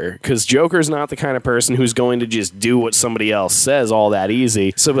Joker? Because Joker's not the kind of person who's going to just do what somebody else says all that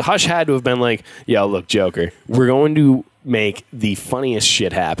easy. So Hush had to have been like, yo, look, Joker, we're going to make the funniest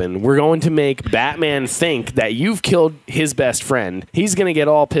shit happen. We're going to make Batman think that you've killed his best friend. He's going to get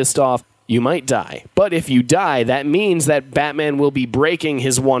all pissed off. You might die. But if you die, that means that Batman will be breaking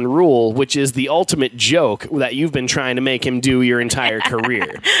his one rule, which is the ultimate joke that you've been trying to make him do your entire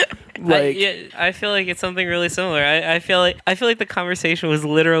career. Like, I feel like it's something really similar. I feel like the conversation would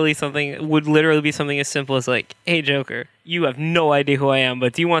literally be something as simple as like, "Hey Joker, you have no idea who I am,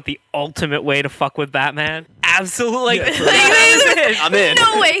 but do you want the ultimate way to fuck with Batman?" Absolutely. I'm in.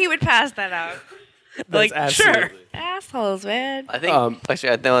 No way he would pass that out. Like, absolutely. sure. Assholes, man. I think actually,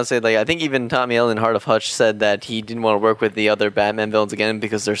 I want to say like I think even Tommy L in Heart of Hutch said that he didn't want to work with the other Batman villains again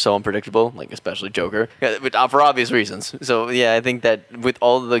because they're so unpredictable, like especially Joker, for obvious reasons. So yeah, I think that with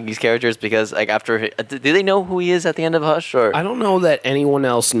all of these characters, because like after, do they know who he is at the end of Hush? Or I don't know that anyone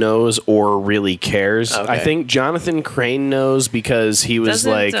else knows or really cares. Okay. I think Jonathan Crane knows because he was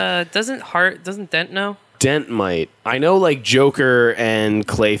doesn't Dent know? Dent might. I know, like, Joker and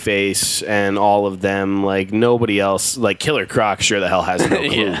Clayface and all of them, like, nobody else, like, Killer Croc sure the hell has no clue.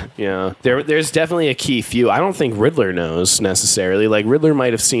 Yeah. You know? There's definitely a key few. I don't think Riddler knows, necessarily. Like, Riddler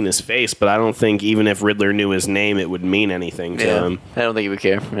might have seen his face, but I don't think even if Riddler knew his name, it would mean anything to him. I don't think he would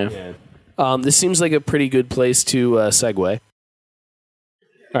care. Yeah. This seems like a pretty good place to segue.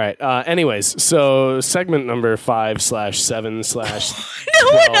 All right. Anyways, so segment number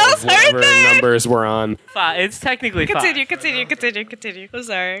 5/7/12, one else heard whatever that. numbers we're on. It's technically Continue. I'm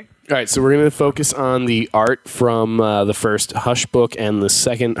sorry. All right, so we're going to focus on the art from the first Hush book and the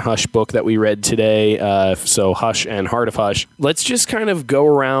second Hush book that we read today. So Hush and Heart of Hush. Let's just kind of go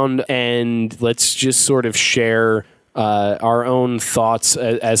around and let's just sort of share our own thoughts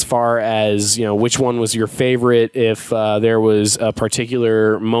as far as, you know, which one was your favorite, if there was a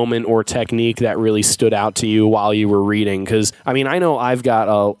particular moment or technique that really stood out to you while you were reading. Because, I mean, I know I've got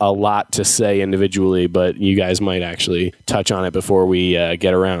a lot to say individually, but you guys might actually touch on it before we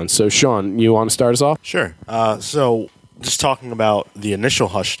get around. So, Sean, you want to start us off? Sure. So, just talking about the initial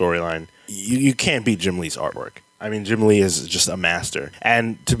Hush storyline, you can't beat Jim Lee's artwork. I mean, Jim Lee is just a master.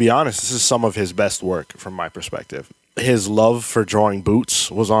 And to be honest, this is some of his best work from my perspective. His love for drawing boots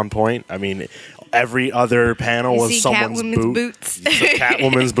was on point. I mean, every other panel was someone's boots.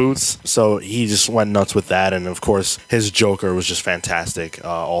 Catwoman's boots. So he just went nuts with that. And of course, his Joker was just fantastic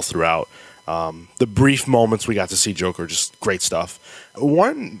all throughout. The brief moments we got to see Joker, just great stuff.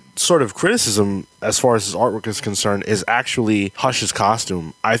 One sort of criticism as far as his artwork is concerned is actually Hush's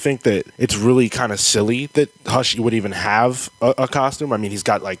costume. I think that it's really kind of silly that Hush would even have a costume. I mean, he's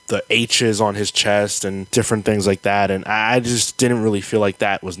got like the H's on his chest and different things like that, and I just didn't really feel like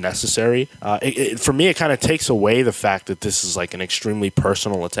that was necessary. For me, it kind of takes away the fact that this is like an extremely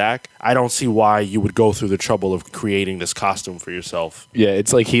personal attack. I don't see why you would go through the trouble of creating this costume for yourself. Yeah,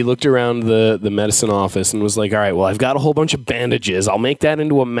 it's like he looked around the medicine office and was like, all right, well, I've got a whole bunch of bandages. I'll make that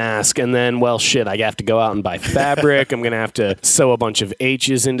into a mask, and then, well, shit, I have to go out and buy fabric. I'm going to have to sew a bunch of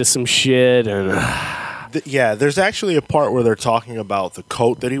H's into some shit, and... Yeah, there's actually a part where they're talking about the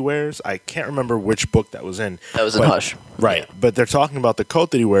coat that he wears. I can't remember which book that was in. That was in Hush. Right. But they're talking about the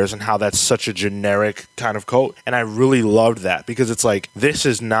coat that he wears and how that's such a generic kind of coat. And I really loved that because it's like, this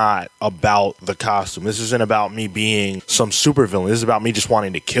is not about the costume. This isn't about me being some supervillain. This is about me just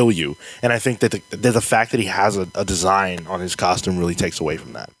wanting to kill you. And I think that the fact that he has a design on his costume really takes away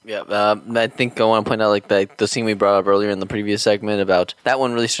from that. Yeah, I think I want to point out like the scene we brought up earlier in the previous segment about that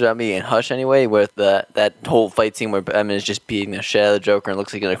one really stood out to me in Hush anyway, with that whole fight scene where Batman is just beating the shit out of the Joker and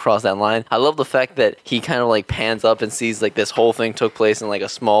looks like he's gonna cross that line. I love the fact that he kind of like pans up and sees like this whole thing took place in like a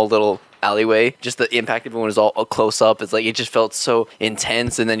small little alleyway. Just the impact of it when it was all close up. It's like it just felt so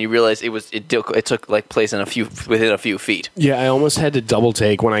intense, and then you realize it took like place within a few feet. Yeah, I almost had to double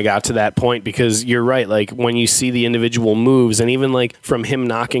take when I got to that point because you're right. Like when you see the individual moves, and even like from him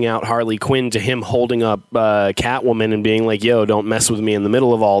knocking out Harley Quinn to him holding up Catwoman and being like, "Yo, don't mess with me" in the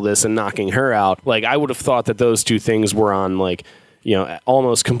middle of all this and knocking her out. Like I would have thought that those two things were on like, you know,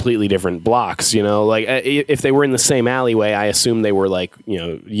 almost completely different blocks, you know, like if they were in the same alleyway, I assume they were like, you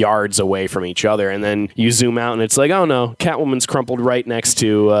know, yards away from each other. And then you zoom out and it's like, oh no, Catwoman's crumpled right next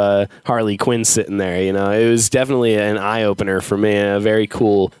to Harley Quinn sitting there. You know, it was definitely an eye opener for me. A very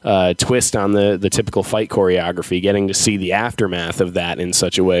cool twist on the typical fight choreography. Getting to see the aftermath of that in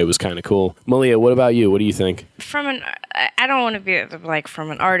such a way was kind of cool. Malia, what about you? What do you think? I don't want to be like from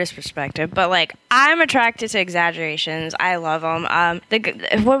an artist perspective, but like I'm attracted to exaggerations. I love them.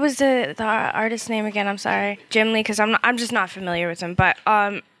 What was the artist's name again? I'm sorry, Jim Lee, because I'm just not familiar with him. But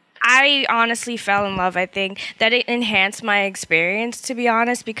I honestly fell in love. I think that it enhanced my experience, to be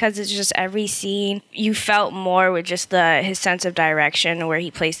honest, because it's just every scene you felt more with just his sense of direction, where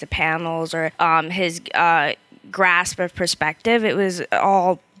he placed the panels, or his grasp of perspective. It was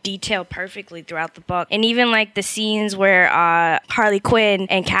all detailed perfectly throughout the book. And even like the scenes where Harley Quinn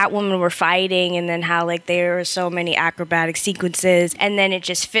and Catwoman were fighting, and then how like there were so many acrobatic sequences, and then it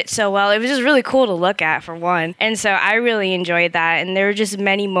just fit so well. It was just really cool to look at, for one. And so I really enjoyed that. And there were just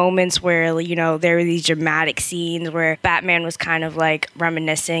many moments where, you know, there were these dramatic scenes where Batman was kind of like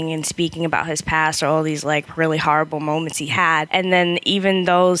reminiscing and speaking about his past, or all these like really horrible moments he had. And then even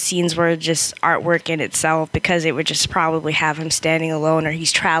those scenes were just artwork in itself, because it would just probably have him standing alone, or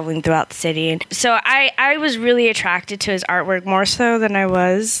he's traveling throughout the city. And so I was really attracted to his artwork more so than I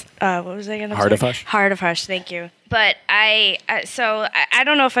was what was I gonna say? Heart of Hush. Heart of Hush, thank you. But I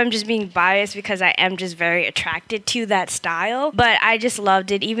don't know if I'm just being biased because I am just very attracted to that style, but I just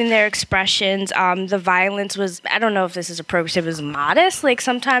loved it. Even their expressions, the violence was, I don't know if this is appropriate, it was modest. Like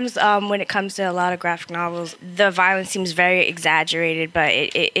sometimes when it comes to a lot of graphic novels, the violence seems very exaggerated, but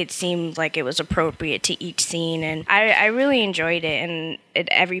it seemed like it was appropriate to each scene. And I really enjoyed it, and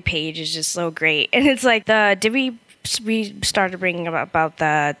every page is just so great. And it's like we started bringing up about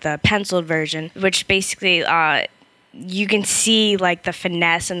the penciled version, which basically you can see like the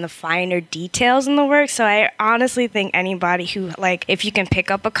finesse and the finer details in the work. So I honestly think anybody who, like, if you can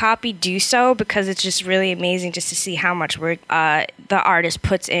pick up a copy, do so, because it's just really amazing just to see how much work the artist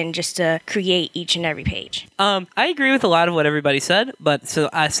puts in just to create each and every page. I agree with a lot of what everybody said, but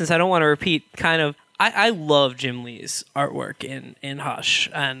since I don't want to repeat, I love Jim Lee's artwork in Hush,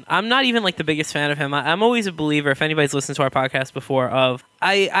 and I'm not even like the biggest fan of him. I'm always a believer, if anybody's listened to our podcast before, of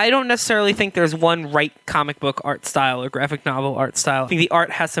I don't necessarily think there's one right comic book art style or graphic novel art style. I think the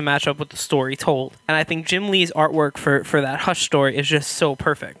art has to match up with the story told, and I think Jim Lee's artwork for that Hush story is just so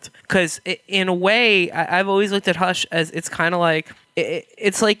perfect. Because in a way, I've always looked at Hush as it's kind of like,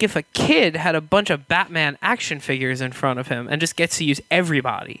 it's like if a kid had a bunch of Batman action figures in front of him and just gets to use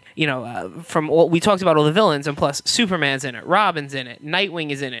everybody. You know, from what we talked about, all the villains, and plus Superman's in it, Robin's in it,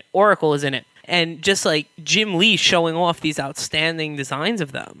 Nightwing is in it, Oracle is in it. And just like Jim Lee showing off these outstanding designs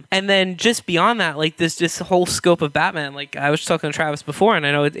of them. And then just beyond that, like this whole scope of Batman, like I was talking to Travis before, and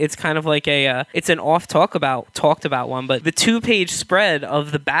I know it's kind of like it's an talked about one, but the 2-page spread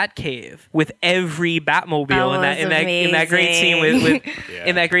of the Batcave with every Batmobile in that great scene with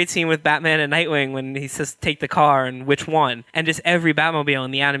in that great scene with Batman and Nightwing when he says take the car and which one, and just every Batmobile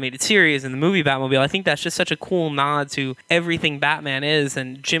in the animated series and the movie Batmobile. I think that's just such a cool nod to everything Batman is,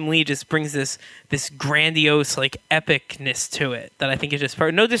 and Jim Lee just brings this grandiose like epicness to it that I think is just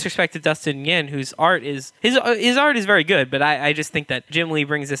no disrespect to Dustin Yin, whose art is his art is very good, but I just think that Jim Lee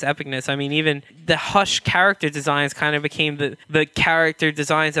brings this epicness. I mean, even the Hush character designs kind of became the character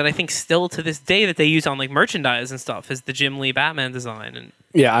designs that I think still to this day that they use on like merchandise and stuff is the Jim Lee Batman design. And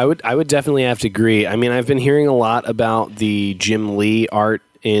yeah, I would definitely have to agree. I mean, I've been hearing a lot about the Jim Lee art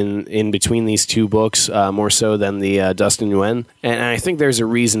in between these two books, more so than the Dustin Nguyen. And I think there's a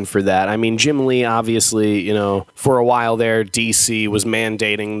reason for that. I mean, Jim Lee, obviously, for a while there, DC was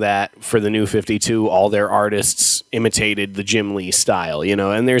mandating that for the New 52, all their artists imitated the Jim Lee style,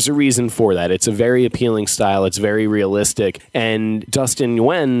 and there's a reason for that. It's a very appealing style. It's very realistic. And Dustin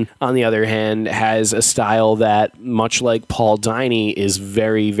Nguyen, on the other hand, has a style that, much like Paul Dini, is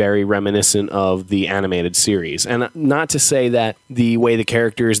very, very reminiscent of the animated series. And not to say that the way the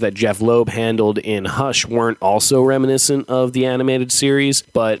characters that Jeff Loeb handled in Hush weren't also reminiscent of the animated series,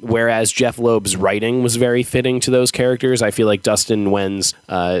 but whereas Jeff Loeb's writing was very fitting to those characters, I feel like Dustin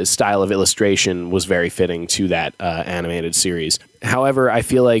Nguyen's style of illustration was very fitting to that animated series. However, I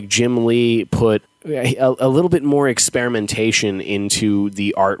feel like Jim Lee put a little bit more experimentation into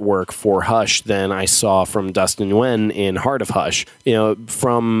the artwork for Hush than I saw from Dustin Nguyen in Heart of Hush.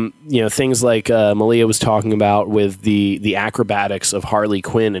 From things like Malia was talking about with the acrobatics of Harley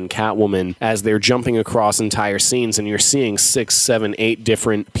Quinn and Catwoman as they're jumping across entire scenes, and you're seeing 6, 7, 8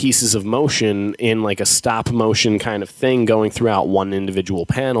 different pieces of motion in like a stop motion kind of thing going throughout one individual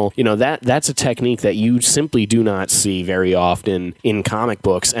panel. That's a technique that you simply do not see very often in comic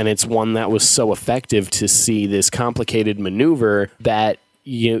books, and it's one that was so effective to see this complicated maneuver that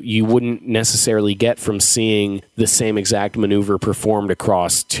you wouldn't necessarily get from seeing the same exact maneuver performed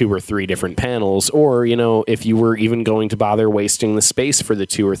across 2 or 3 different panels, or if you were even going to bother wasting the space for the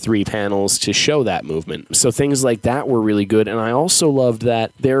 2 or 3 panels to show that movement. So things like that were really good, and I also loved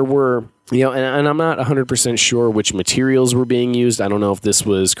that there were and I'm not 100% sure which materials were being used. I don't know if this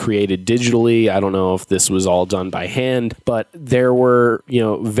was created digitally. I don't know if this was all done by hand. But there were,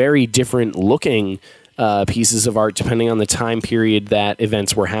 very different looking pieces of art depending on the time period that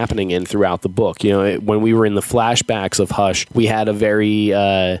events were happening in throughout the book. When we were in the flashbacks of Hush, we had a very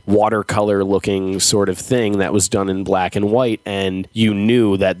watercolor looking sort of thing that was done in black and white, and you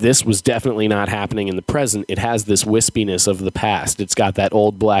knew that this was definitely not happening in the present. It has this wispiness of the past. It's got that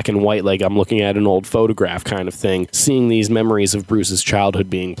old black and white, like I'm looking at an old photograph kind of thing, seeing these memories of Bruce's childhood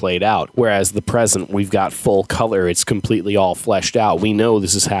being played out. Whereas the present, we've got full color. It's completely all fleshed out. We know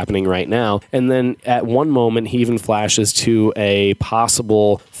this is happening right now. And then at one moment, he even flashes to a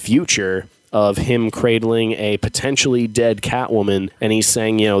possible future of him cradling a potentially dead Catwoman, and he's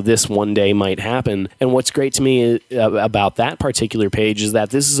saying, this one day might happen. And what's great to me about that particular page is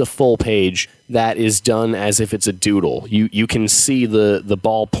that this is a full page that is done as if it's a doodle. You can see the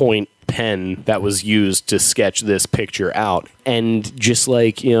ballpoint pen that was used to sketch this picture out. And just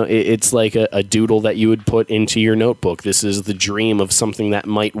like, it's like a doodle that you would put into your notebook. This is the dream of something that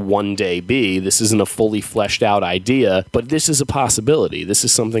might one day be. This isn't a fully fleshed out idea, but this is a possibility. This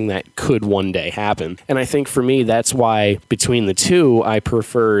is something that could one day happen. And I think for me, that's why between the two, I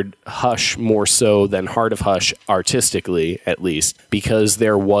preferred Hush more so than Heart of Hush artistically, at least, because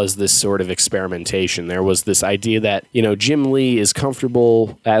there was this sort of experimentation. There was this idea that, Jim Lee is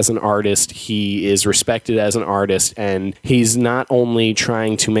comfortable as an artist. He is respected as an artist, and he's not only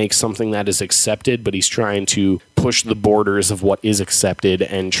trying to make something that is accepted, but he's trying to push the borders of what is accepted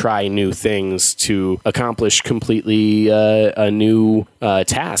and try new things to accomplish completely new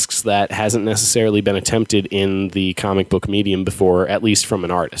tasks that hasn't necessarily been attempted in the comic book medium before, at least from an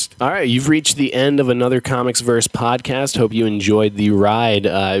artist. All right, you've reached the end of another ComicsVerse podcast. Hope you enjoyed the ride.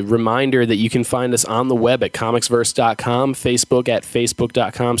 Reminder that you can find us on the web at comicsverse.com, Facebook at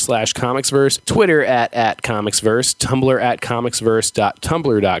facebook.com/comicsverse, Twitter at comicsverse, Tumblr at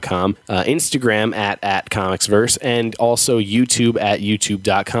comicsverse.tumblr.com, Instagram at comicsverse, and also YouTube at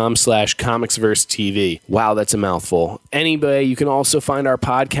youtube.com/comicsverse.tv. Wow, that's a mouthful. Anyway, you can also find our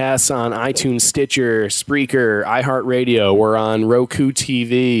podcasts on iTunes, Stitcher, Spreaker, iHeartRadio. We're on Roku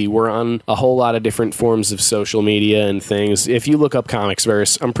TV. We're on a whole lot of different forms of social media and things. If you look up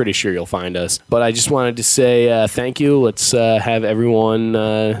ComicsVerse, I'm pretty sure you'll find us. But I just wanted to say thank you. Let's have everyone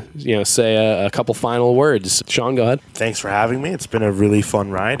say a couple final words. Sean, go ahead. Thanks for having me. It's been a really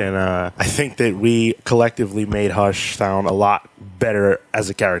fun ride, and I think that we collectively made Hush sound a lot better as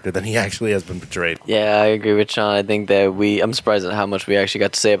a character than he actually has been portrayed. Yeah, I agree with Sean. I think that I'm surprised at how much we actually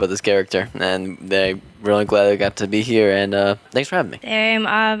got to say about this character, and I'm really glad I got to be here, and thanks for having me. Same.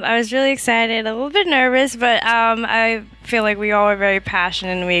 I was really excited, a little bit nervous, but I feel like we all were very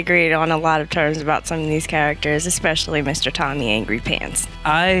passionate and we agreed on a lot of terms about some of these characters, especially Mr. Tommy Angry Pants.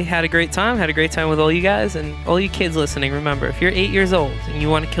 I had a great time with all you guys, and all you kids listening, remember, if you're 8 years old and you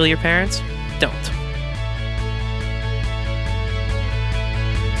want to kill your parents, don't.